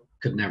something I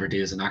could never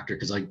do as an actor,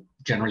 because I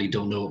generally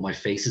don't know what my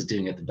face is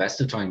doing at the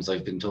best of times.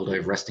 I've been told I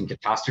have resting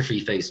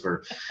catastrophe face,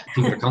 where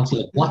people are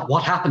constantly like,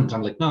 what happened?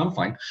 I'm like, no, I'm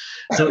fine.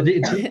 So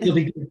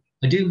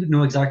I do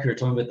know exactly what you're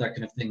talking about, that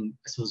kind of thing.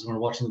 I suppose when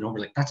we're watching the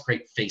number, like, that's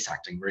great face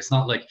acting, where it's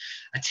not like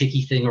a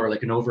ticky thing or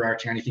like an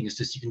overarching anything. It's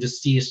just, you can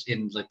just see it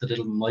in like the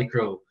little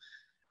micro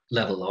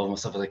level,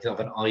 almost of like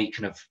of an eye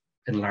kind of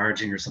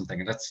enlarging or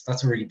something. And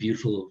that's a really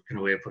beautiful kind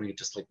of way of putting it.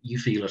 Just like, you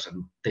feel it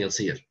and they'll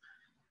see it.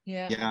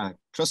 Yeah,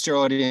 trust your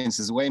audience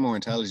is way more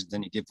intelligent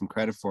than you give them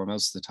credit for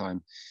most of the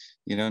time.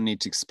 You don't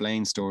need to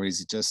explain stories.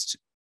 It just,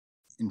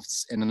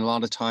 and a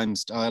lot of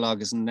times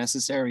dialogue isn't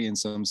necessary in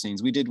some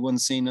scenes. We did one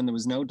scene and there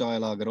was no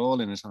dialogue at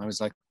all in it, and I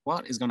was like,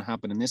 what is going to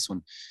happen in this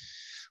one?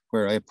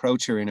 Where I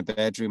approach her in a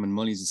bedroom and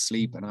Molly's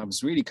asleep, and I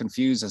was really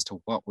confused as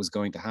to what was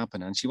going to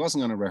happen, and she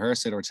wasn't going to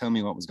rehearse it or tell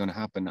me what was going to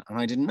happen, and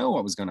I didn't know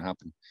what was going to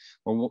happen,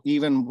 or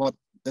even what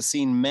the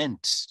scene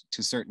meant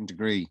to a certain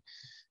degree,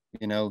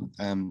 you know.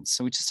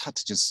 So we just had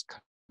to just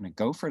kind of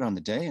go for it on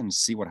the day and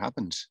see what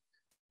happened.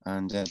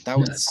 And that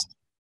was,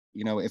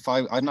 you know,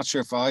 I'm not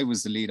sure if I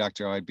was the lead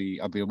actor, I'd be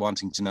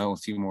wanting to know a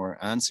few more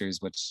answers,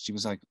 but she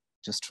was like,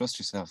 just trust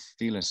yourself,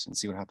 feel it, and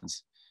see what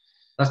happens.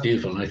 That's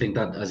beautiful. And I think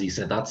that, as you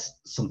said, that's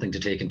something to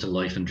take into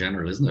life in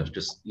general, isn't it?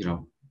 Just, you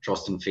know,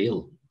 trust and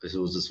feel. I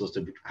suppose it's supposed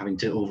to be having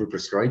to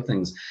over-prescribe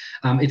things.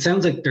 It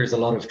sounds like there's a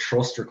lot of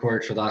trust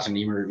required for that. And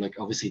Emer, like,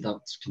 obviously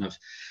that's kind of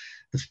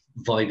the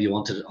vibe you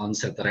wanted on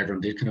set, that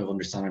everyone did kind of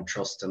understand and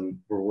trust, and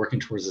we're working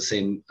towards the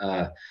same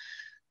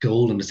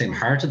goal and the same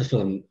heart of the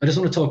film. I just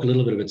want to talk a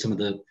little bit about some of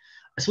the,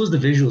 I suppose, the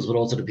visuals, but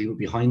also the people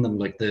behind them.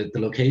 Like the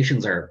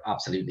locations are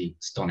absolutely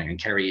stunning,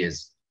 and Kerry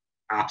is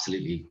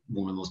absolutely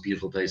one of the most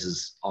beautiful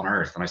places on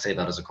earth, and I say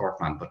that as a Cork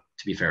man, but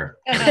to be fair,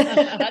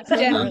 that's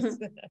generous.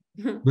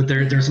 But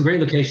there's some great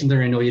locations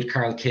there. I know you had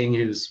Carl King,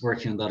 who's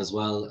working on that as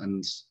well,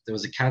 and there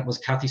was was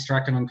Kathy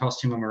Strachan on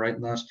costume, am I right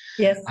in that?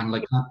 Yes. And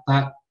like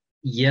that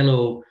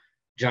yellow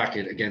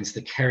jacket against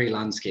the Kerry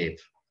landscape,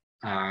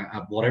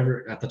 at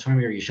the time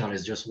of year you shot,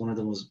 is just one of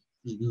the most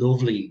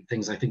lovely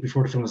things. I think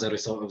before the film was out,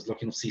 I was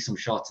looking to see some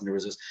shots, and there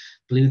was this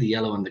blue, the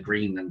yellow, and the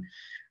green, and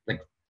like,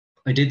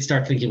 I did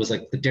start thinking it was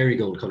like the Derry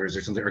Gold colours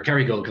or something, or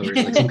Kerry Gold colours,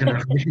 like some kind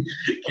of,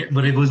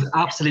 but it was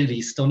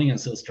absolutely stunning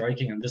and so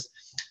striking. And just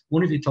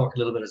wonder if you talk a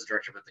little bit as a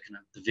director about the kind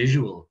of the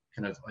visual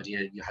kind of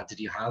idea you had. Did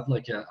you have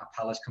like a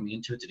palette coming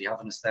into it? Did you have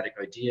an aesthetic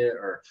idea,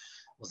 or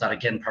was that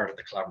again part of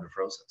the collaborative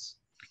process?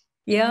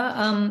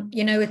 Yeah,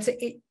 you know,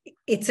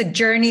 it's a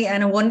journey,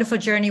 and a wonderful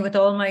journey with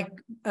all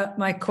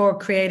my core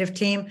creative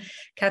team.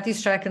 Kathy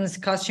Strachan's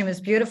costume is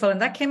beautiful,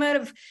 and that came out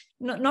of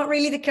not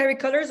really the Kerry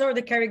colours or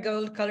the Kerry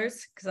Gold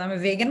colours, because I'm a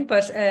vegan,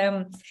 but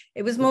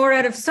it was more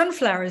out of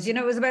sunflowers. You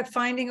know, it was about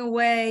finding a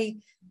way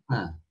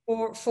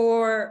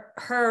for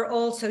her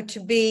also to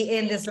be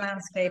in this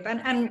landscape,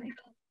 and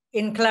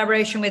in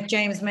collaboration with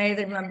James May,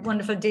 the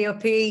wonderful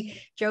DOP,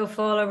 Joe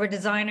Fallover,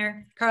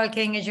 designer, Carl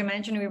King, as you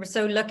mentioned. We were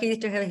so lucky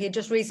to have, he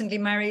just recently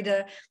married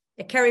a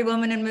a Kerry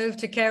woman and moved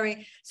to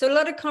Kerry. So a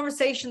lot of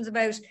conversations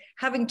about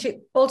having to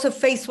also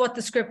face what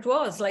the script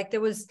was. Like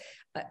there was,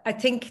 I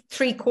think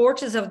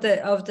 3/4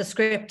 of the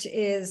script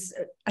is,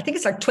 I think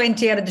it's like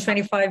 20 out of the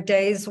 25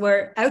 days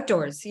were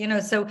outdoors, you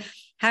know. So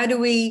how do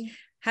we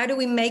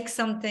make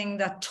something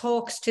that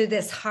talks to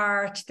this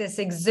heart, this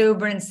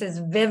exuberance, this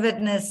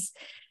vividness,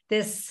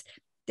 this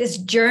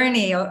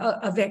journey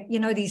of it, you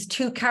know, these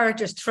two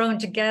characters thrown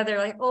together,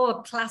 like,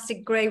 oh,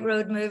 classic great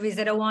road movies.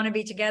 They don't want to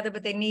be together,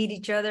 but they need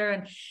each other,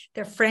 and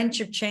their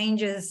friendship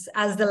changes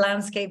as the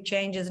landscape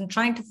changes, and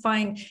trying to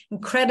find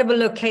incredible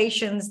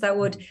locations that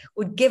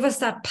would give us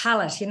that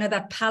palette, you know,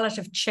 that palette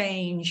of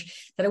change,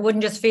 that it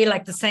wouldn't just feel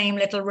like the same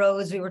little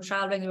roads we were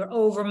traveling. We were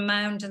over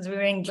mountains, we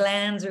were in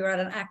glens, we were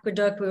at an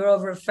aqueduct, we were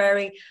over a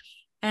ferry,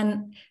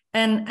 and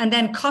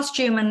then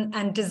costume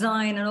and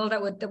design and all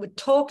that would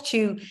talk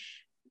to,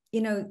 you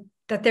know,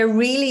 that they're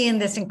really in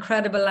this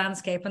incredible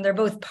landscape, and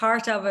they're both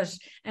part of it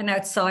and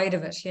outside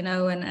of it, you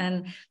know,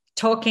 and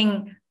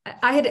talking.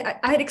 I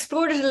had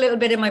explored it a little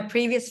bit in my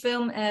previous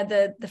film,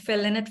 the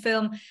Phil Lynott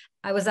film.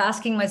 I was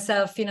asking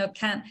myself, you know,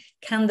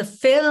 can the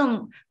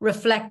film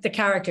reflect the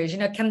characters? You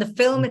know, can the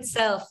film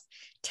itself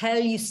tell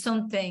you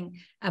something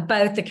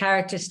about the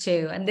characters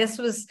too? And this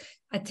was,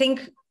 I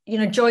think, you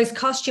know, Joy's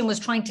costume was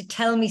trying to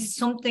tell me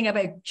something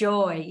about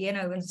Joy, you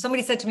know. And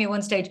somebody said to me at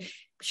one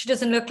stage, she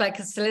doesn't look like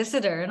a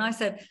solicitor. And I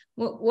said,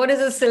 well, what does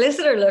a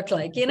solicitor look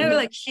like? You know,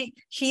 like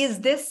she is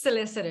this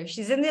solicitor.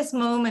 She's in this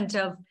moment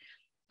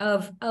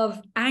of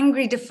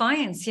angry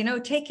defiance, you know,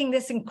 taking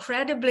this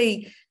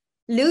incredibly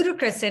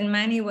ludicrous in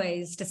many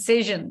ways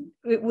decision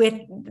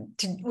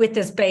with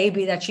this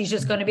baby that she's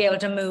just going to be able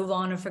to move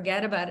on and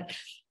forget about it.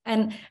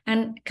 And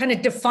kind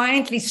of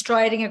defiantly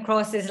striding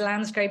across this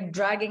landscape,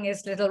 dragging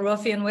this little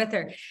ruffian with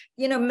her,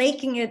 you know,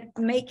 making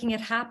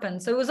it happen.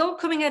 So it was all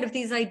coming out of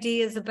these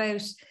ideas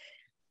about,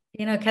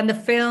 you know, can the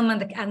film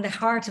and the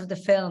heart of the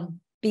film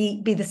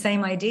be the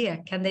same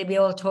idea? Can they be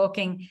all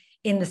talking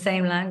in the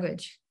same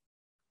language?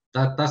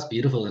 That's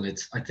beautiful, and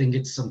I think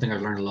it's something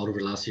I've learned a lot over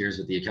the last years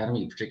with the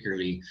Academy,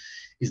 particularly,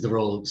 is the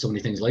role of so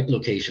many things like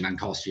location and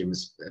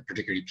costumes,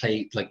 particularly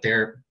play, like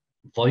they're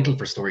vital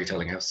for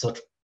storytelling, have such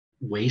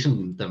weight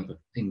in them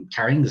in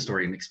carrying the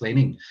story and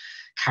explaining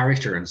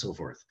character and so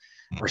forth,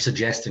 or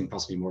suggesting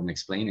possibly more than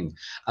explaining.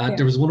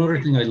 There was one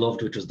other thing I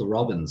loved, which was the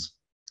robins.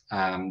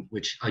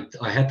 Which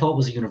I had thought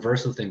was a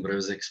universal thing, but I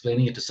was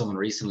explaining it to someone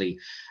recently,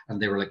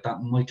 and they were like,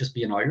 "That might just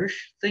be an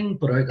Irish thing."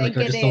 But I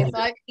just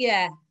thought,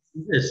 yeah,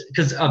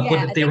 because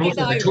but they wrote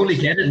that they totally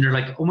get it, and they're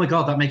like, "Oh my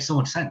god, that makes so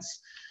much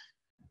sense."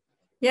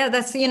 Yeah,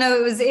 that's, you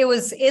know, it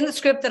was in the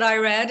script that I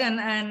read, and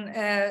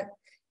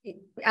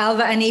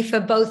Ailbhe and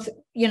Aoife both,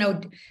 you know,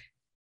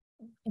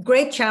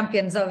 great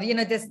champions of, you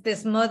know,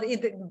 this mother,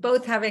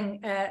 both having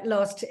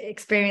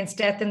experienced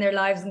death in their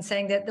lives, and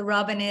saying that the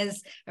robin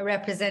is a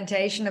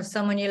representation of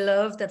someone you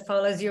love that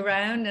follows you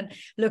around and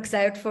looks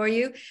out for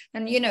you.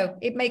 And, you know,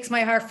 it makes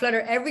my heart flutter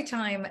every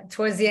time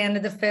towards the end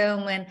of the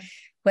film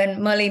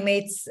when Molly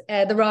meets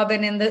the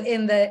robin in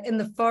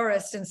the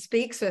forest and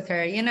speaks with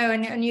her, you know,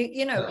 and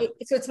you know,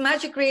 so it's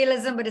magic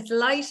realism, but it's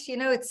light, you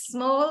know, it's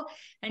small,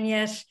 and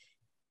yet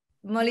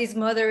Molly's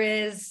mother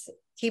is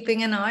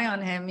keeping an eye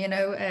on him, you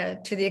know,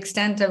 to the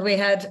extent that we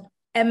had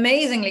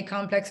amazingly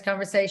complex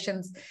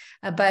conversations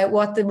about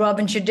what the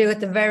robin should do at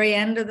the very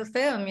end of the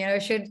film. You know,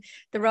 should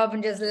the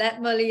robin just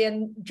let Molly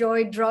and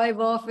Joy drive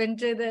off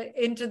into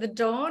the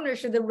dawn, or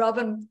should the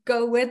robin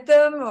go with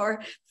them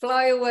or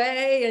fly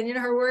away and, you know,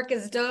 her work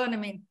is done? I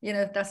mean, you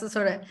know, that's the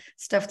sort of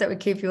stuff that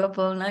would keep you up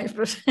all night.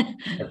 But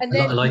and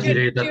then I like the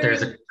idea that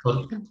there's a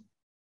cut.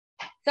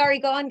 Sorry,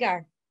 go on,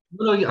 Gar.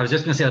 No, I was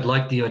just going to say, I'd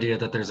like the idea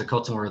that there's a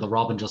cut somewhere where the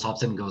robin just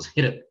hops in and goes,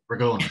 "Hit it, we're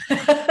going."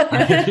 But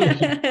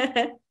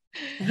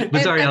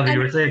sorry, Ailbhe, you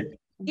were saying.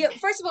 Yeah,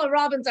 first of all,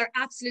 robins are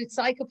absolute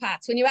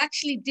psychopaths when you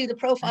actually do the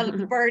profile of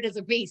the bird as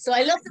a beast. So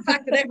I love the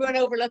fact that everyone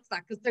overlooks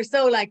that, because they're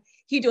so like,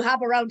 he do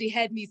have a roundy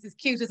head and he's as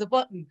cute as a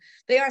button.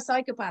 They are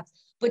psychopaths.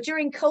 But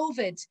during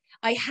COVID,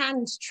 I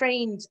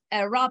trained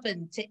a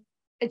robin to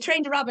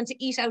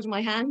eat out of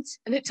my hand,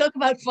 and it took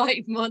about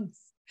 5 months.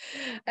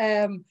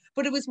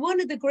 But it was one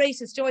of the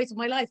greatest joys of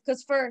my life,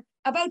 because for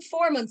about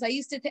 4 months I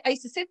used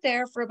to sit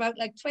there for about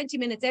like 20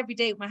 minutes every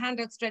day with my hand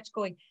outstretched,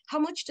 going, how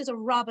much does a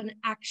robin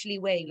actually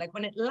weigh? Like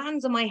when it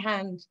lands on my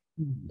hand,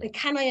 like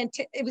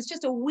it was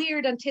just a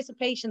weird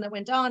anticipation that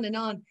went on.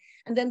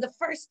 And then the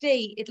first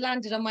day it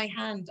landed on my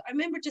hand, I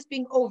remember just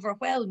being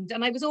overwhelmed,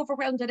 and I was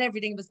overwhelmed at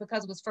everything. It was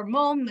because it was for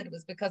Mum, and it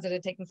was because it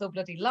had taken so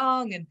bloody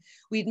long, and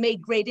we'd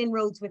made great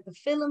inroads with the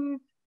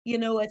film. You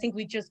know, I think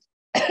we just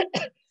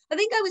I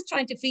think I was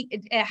trying to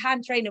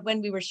hand train it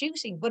when we were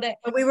shooting, but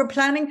we were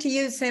planning to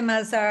use him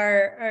as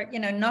our, you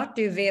know, not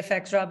do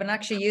VFX Robin,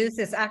 actually use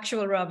this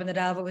actual Robin that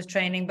Ailbhe was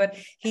training, but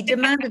he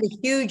demanded a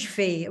huge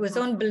fee. It was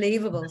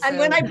unbelievable. And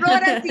when I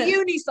brought out the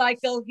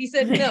unicycle, he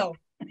said, no,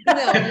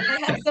 I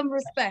had some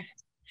respect.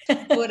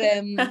 But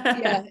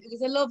yeah, it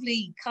was a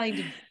lovely kind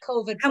of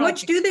COVID How project.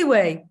 Much do they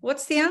weigh?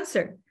 What's the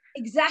answer?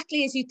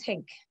 Exactly as you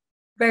think.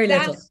 Very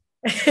little.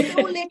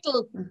 So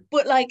little,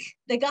 but like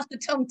they got the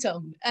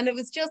tum-tum, and it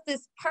was just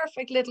this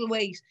perfect little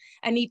weight.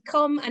 And he'd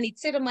come and he'd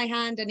sit on my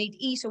hand and he'd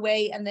eat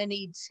away and then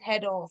he'd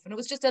head off. And it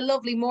was just a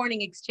lovely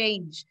morning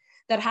exchange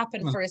that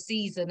happened for a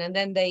season, and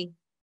then they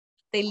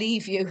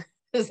leave you.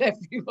 As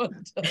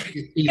everyone does.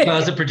 Aoife,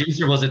 as a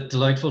producer, was it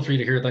delightful for you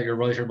to hear that your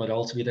writer might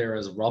also be there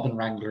as Robin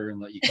Wrangler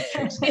and that you could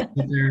show some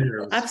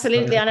there?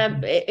 Absolutely,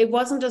 and it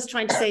wasn't just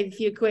trying to save a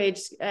few quid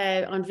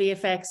on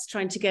VFX,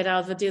 trying to get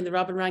Ailbhe doing the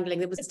Robin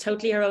wrangling. It was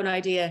totally her own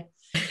idea.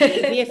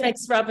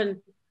 VFX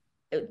Robin.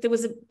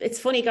 It's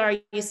funny, Gar,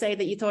 you say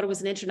that you thought it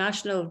was an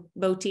international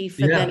motif,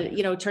 and then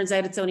it turns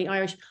out it's only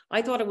Irish.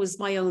 I thought it was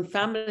my own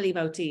family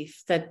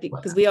motif, that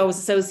because we always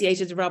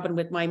associated Robin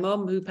with my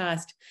mum who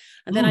passed,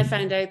 and then I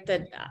found out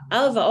that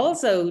Ailbhe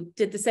also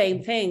did the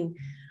same thing.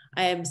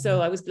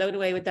 So I was blown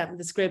away with that in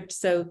the script.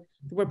 So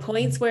there were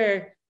points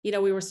where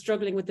we were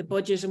struggling with the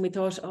budget, and we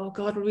thought, oh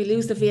God, will we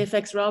lose the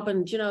VFX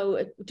Robin?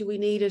 Do we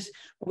need it?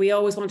 We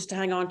always wanted to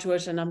hang on to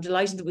it, and I'm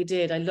delighted that we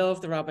did. I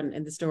love the Robin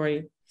in the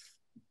story.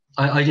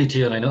 I do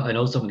too, and I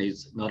know someone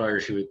who's not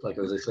Irish who, like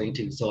I was explaining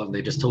to you, saw it and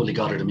they just totally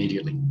got it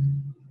immediately.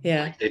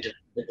 Yeah, like they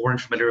weren't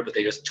familiar, but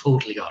they just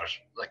totally got it.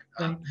 Like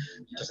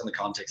just in the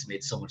context,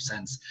 made so much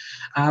sense.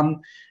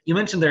 You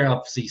mentioned there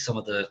obviously some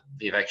of the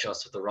VFX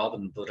shots with the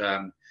Robin, but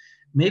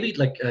maybe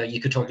like you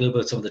could talk a little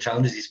about some of the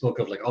challenges you spoke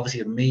of. Like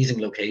obviously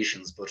amazing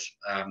locations, but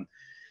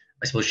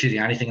I suppose shooting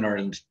anything in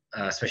Ireland,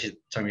 especially at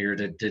the time of year,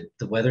 did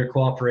the weather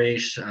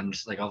cooperate, and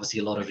like obviously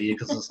a lot of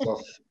vehicles and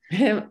stuff.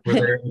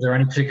 Were there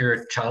any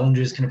particular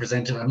challenges kind of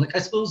presented? And like I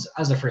suppose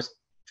as a first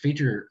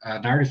feature,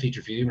 narrative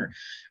feature for you,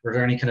 were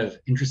there any kind of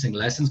interesting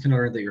lessons kind of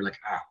learned that you're like,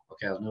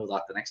 okay, I'll know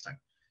that the next time?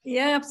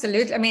 Yeah,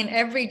 absolutely. I mean,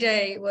 every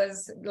day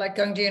was like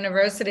going to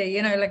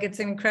university, like it's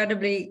an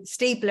incredibly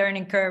steep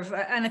learning curve.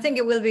 And I think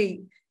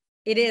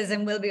it is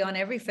and will be on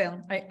every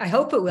film. I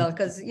hope it will,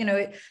 because,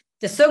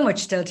 there's so much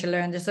still to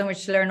learn. There's so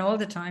much to learn all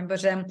the time.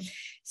 But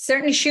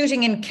certainly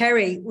shooting in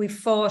Kerry, we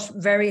fought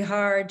very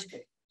hard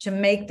to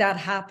make that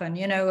happen.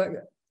 Irish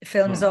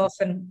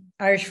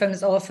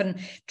films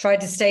often try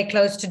to stay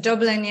close to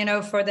Dublin,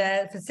 for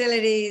the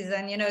facilities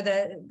and,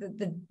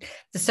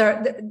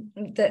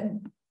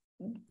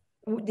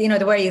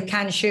 the way you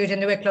can shoot in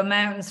the Wicklow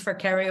Mountains for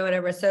Kerry or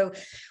whatever. So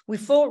we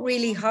fought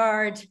really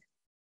hard.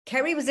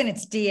 Kerry was in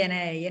its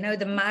DNA,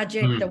 the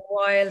magic, the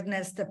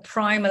wildness, the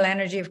primal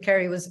energy of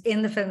Kerry was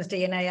in the film's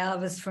DNA.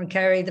 Ailbhe's from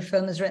Kerry, the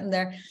film is written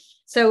there.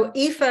 So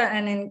Aoife,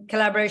 and in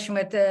collaboration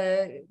with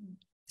the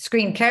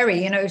Screen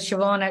Kerry,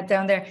 Siobhan out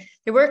down there,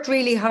 they worked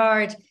really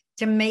hard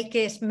to make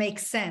it make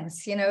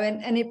sense,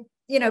 and it,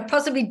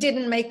 possibly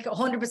didn't make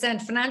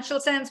 100% financial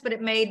sense, but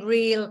it made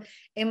real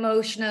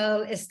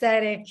emotional,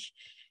 aesthetic,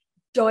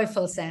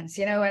 joyful sense,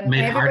 and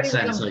made heart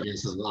sense, I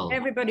guess, as well.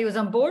 Everybody was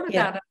on board with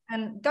that.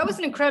 And that was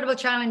an incredible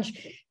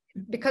challenge,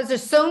 because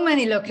there's so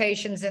many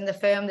locations in the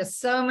film, there's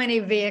so many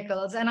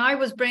vehicles, and I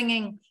was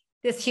bringing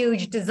this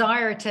huge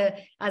desire to,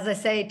 as I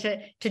say,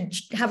 to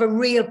have a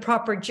real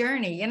proper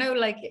journey,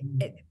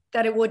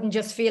 that it wouldn't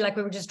just feel like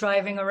we were just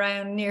driving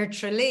around near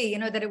Tralee,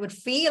 that it would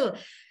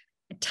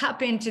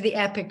tap into the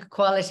epic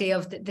quality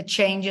of the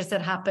changes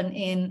that happen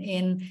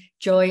in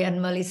Joy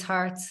and Molly's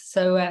hearts.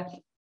 So,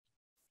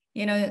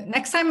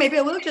 next time maybe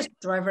I will just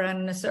drive around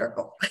in a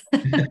circle.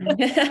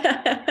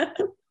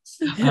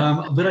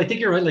 But I think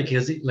you're right,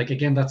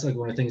 again, that's like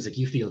one of the things, like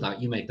you feel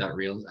that, you make that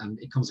real, and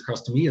it comes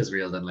across to me as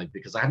real then,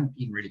 because I hadn't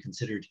even really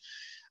considered,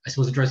 I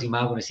suppose it drives me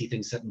mad when I see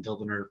things set in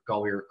Dublin or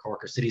Galway or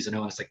Cork or cities, and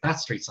it's like, that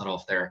street's not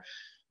off there.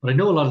 But I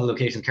know a lot of the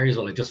locations Kerry as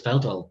well, it just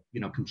felt all,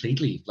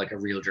 completely like a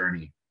real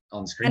journry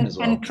on screen as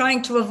well. And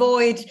trying to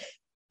avoid,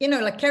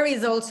 like Kerry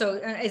is also,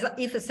 as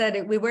Aoife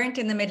said, we weren't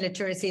in the middle of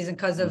tourist season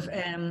because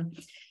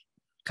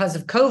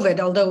of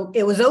COVID, although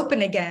it was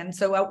open again.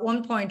 So at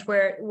one point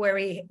where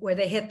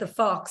they hit the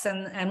fox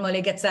and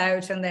Molly gets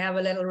out and they have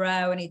a little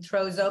row and he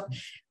throws up,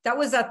 that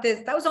was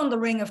on the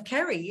ring of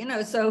Kerry,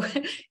 so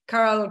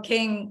Carl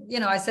King,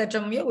 I said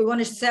to him, we want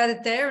to set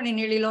it there, and he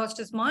nearly lost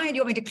his mind.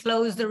 You want me to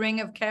close the ring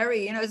of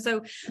Kerry,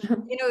 so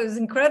it was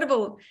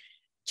incredible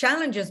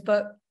challenges,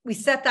 but we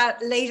set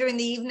that later in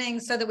the evening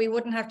so that we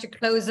wouldn't have to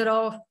close it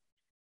off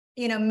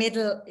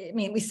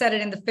we set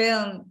it in the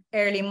film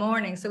early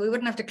morning, so we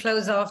wouldn't have to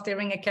close off the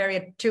ring of Kerry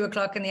at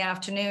 2:00 in the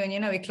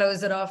afternoon. We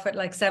close it off at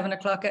like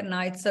 7:00 at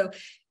night. So,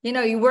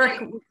 you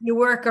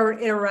work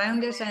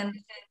around it, and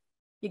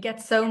you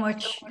get so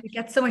much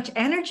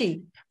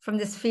energy from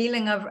this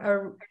feeling of,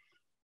 I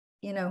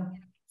know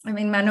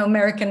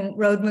American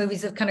road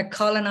movies have kind of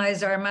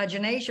colonized our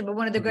imagination, but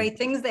one of the great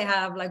things they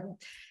have, like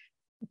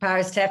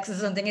Paris, Texas,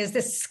 or something, is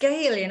this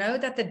scale,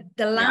 that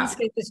the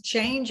landscape is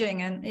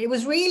changing. And it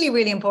was really,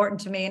 really important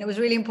to me. And it was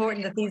really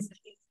important that these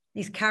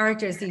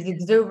characters, these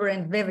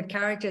exuberant, vivid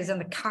characters,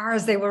 and the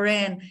cars they were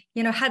in,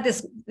 had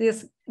this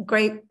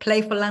great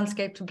playful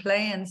landscape to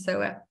play in.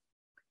 So,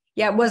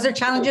 was there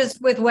challenges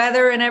with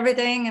weather and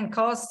everything and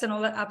costs and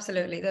all that?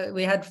 Absolutely.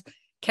 We had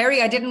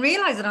Kerry, I didn't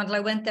realize it until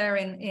I went there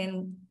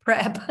in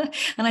prep.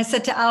 And I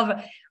said to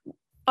Ailbhe,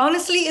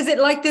 honestly, is it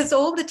like this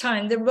all the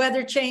time? The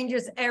weather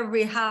changes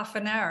every half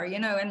an hour,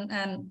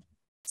 and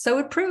so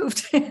it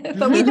proved.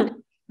 But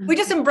we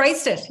just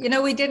embraced it. You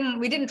know, we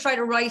didn't try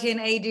to write in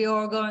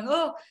ADR going,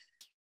 oh,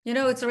 you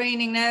know, it's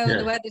raining now and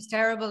the weather's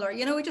terrible, or,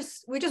 you know,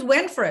 we just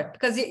went for it,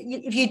 because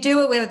if you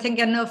do it with, I think,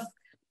 enough,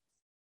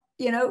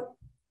 you know,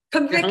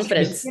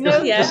 conviction, you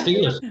know, just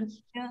feel it.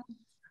 Yeah.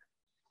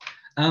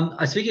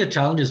 I speaking of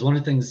challenges, one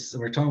of the things, we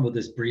were talking about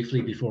this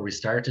briefly before we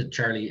started,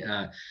 Charlie,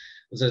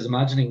 was I was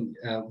imagining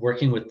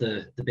working with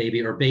the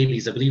baby or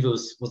babies. I believe it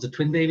was it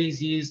twin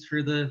babies you used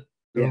for the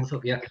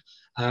role? Yeah.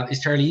 Is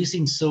Charlie, you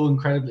seem so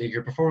incredibly,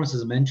 your performance,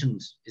 as I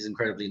mentioned, is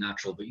incredibly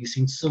natural, but you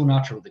seem so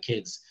natural with the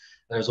kids.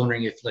 I was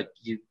wondering if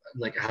you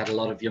had a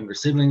lot of younger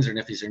siblings or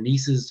nephews or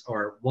nieces,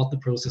 or what the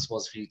process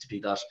was for you to be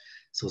that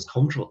so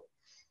comfortable.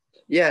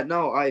 Yeah,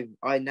 no,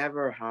 I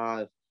never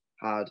have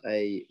had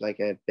a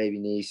baby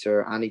niece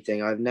or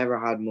anything. I've never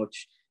had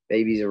much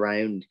babies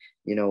around,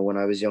 you know, when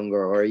I was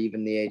younger, or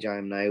even the age I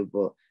am now.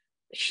 But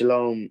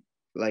Shalom,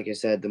 like I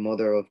said, the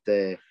mother of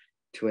the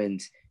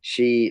twins,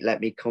 she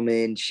let me come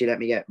in. She let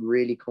me get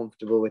really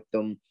comfortable with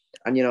them.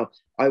 And, you know,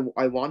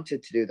 I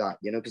wanted to do that,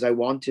 you know, because I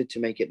wanted to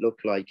make it look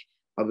like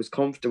I was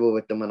comfortable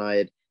with them and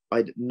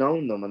I'd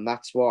known them. And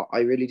that's what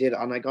I really did.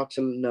 And I got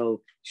to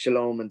know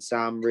Shalom and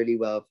Sam really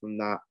well from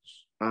that.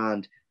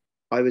 And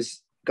I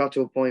got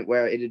to a point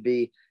where it'd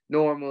be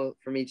normal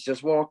for me to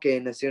just walk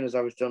in as soon as I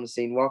was done the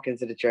scene, walk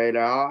into the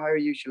trailer. Oh, how are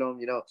you, Shalom?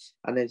 You know,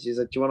 and then she's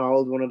like, do you want to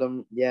hold one of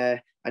them? Yeah.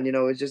 And, you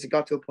know, it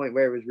got to a point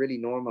where it was really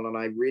normal. And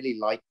I really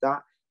liked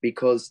that,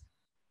 because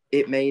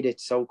it made it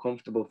so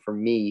comfortable for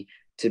me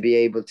to be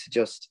able to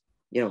just,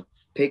 you know,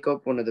 pick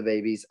up one of the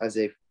babies as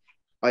if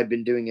I'd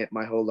been doing it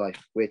my whole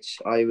life, which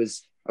I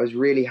was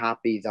really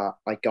happy that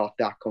I got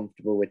that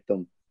comfortable with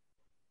them.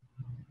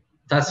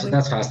 That's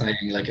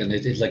fascinating. And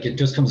it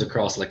just comes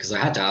across, because I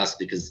had to ask,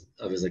 because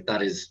I was like,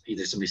 that is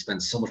either somebody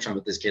spends so much time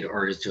with this kid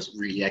or is just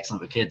really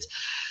excellent with kids.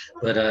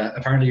 But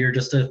apparently you're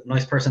just a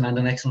nice person and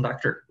an excellent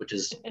actor, which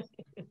is,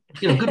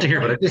 you know, good to hear,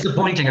 but a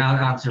disappointing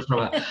answer from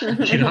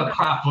a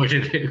crap point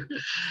of view.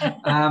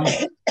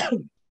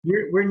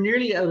 We're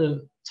nearly out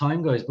of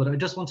time, guys, but I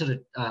just wanted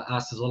to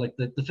ask as well,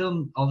 the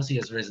film obviously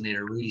has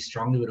resonated really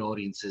strongly with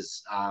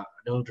audiences. I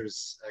know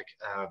there's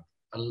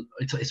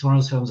it's one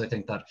of those films, I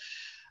think, that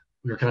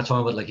we were kind of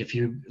talking about, if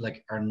you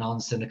are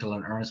non-cynical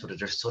and earnest with it,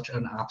 there's such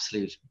an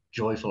absolute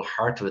joyful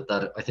heart to it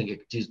that I think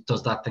it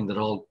does that thing that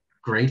all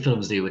great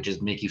films do, which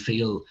is make you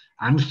feel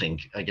and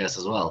think, I guess,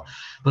 as well.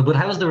 But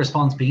how has the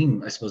response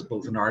been, I suppose,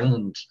 both in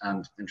Ireland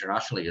and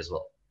internationally as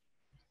well?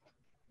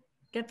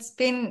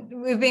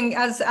 We've been,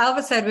 as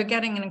Ailbhe said, we're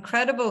getting an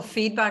incredible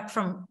feedback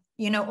from,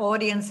 you know,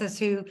 audiences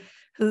who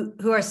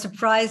are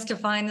surprised to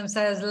find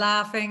themselves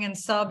laughing and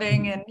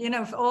sobbing and, you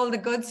know, all the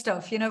good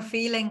stuff, you know,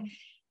 feeling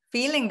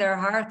their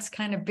hearts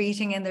kind of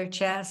beating in their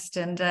chest.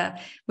 And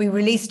we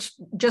released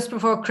just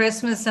before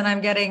Christmas, and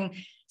I'm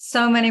getting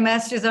so many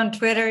messages on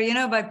Twitter, you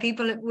know, by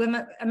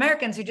women,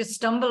 Americans who just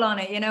stumble on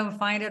it, you know,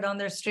 find it on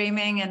their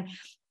streaming,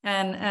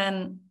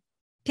 and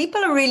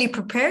people are really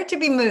prepared to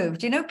be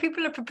moved, you know,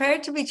 people are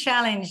prepared to be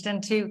challenged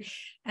and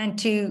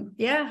to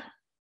yeah,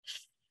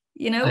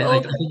 you know,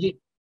 the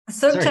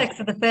subtext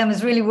of the film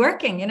is really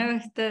working, you know,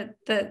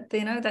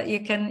 you know, that you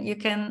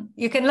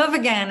can love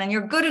again, and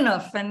you're good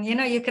enough, and, you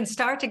know, you can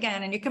start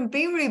again, and you can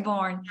be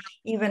reborn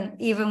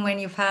even when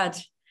you've had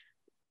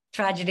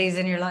tragedies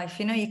in your life.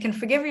 You know, you can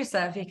forgive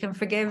yourself, you can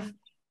forgive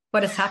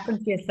what has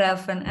happened to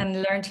yourself,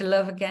 and learn to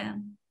love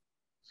again.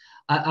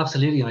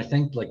 Absolutely. And I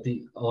think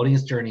the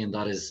audience journey in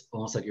that is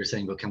almost like you're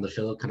saying, but can the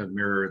film kind of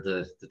mirror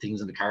the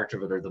themes and the character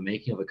of it, or the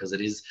making of it? Because it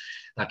is,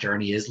 that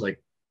journey is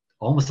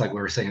almost like we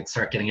were saying,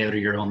 start getting out of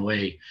your own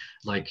way.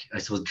 I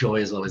suppose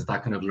joy as well is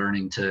that kind of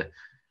learning to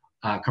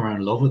come around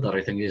and love with that.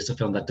 I think it's a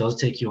film that does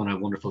take you on a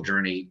wonderful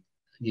journey,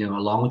 you know,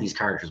 along with these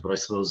characters, but I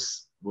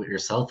suppose with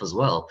yourself as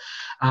well.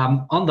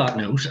 On that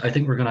note, I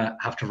think we're going to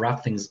have to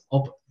wrap things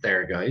up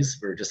there, guys.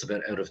 We're just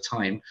about out of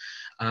time.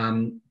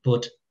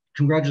 But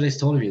congratulations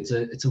to all of you.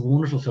 It's a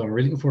wonderful film. I'm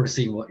really looking forward to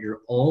seeing what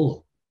you're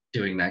all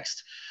doing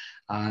next.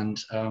 And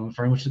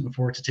very much looking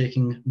forward to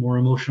taking more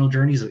emotional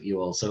journeys with you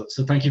all. So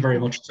thank you very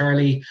much,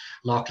 Charlie,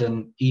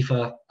 Lochlann,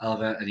 Aoife,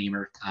 Ailbhe, and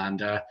Emer.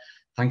 And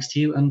thanks to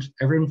you and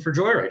everyone for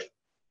Joyride.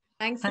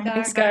 Thanks,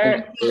 Thanks,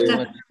 Gar.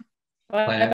 Gar. Bye.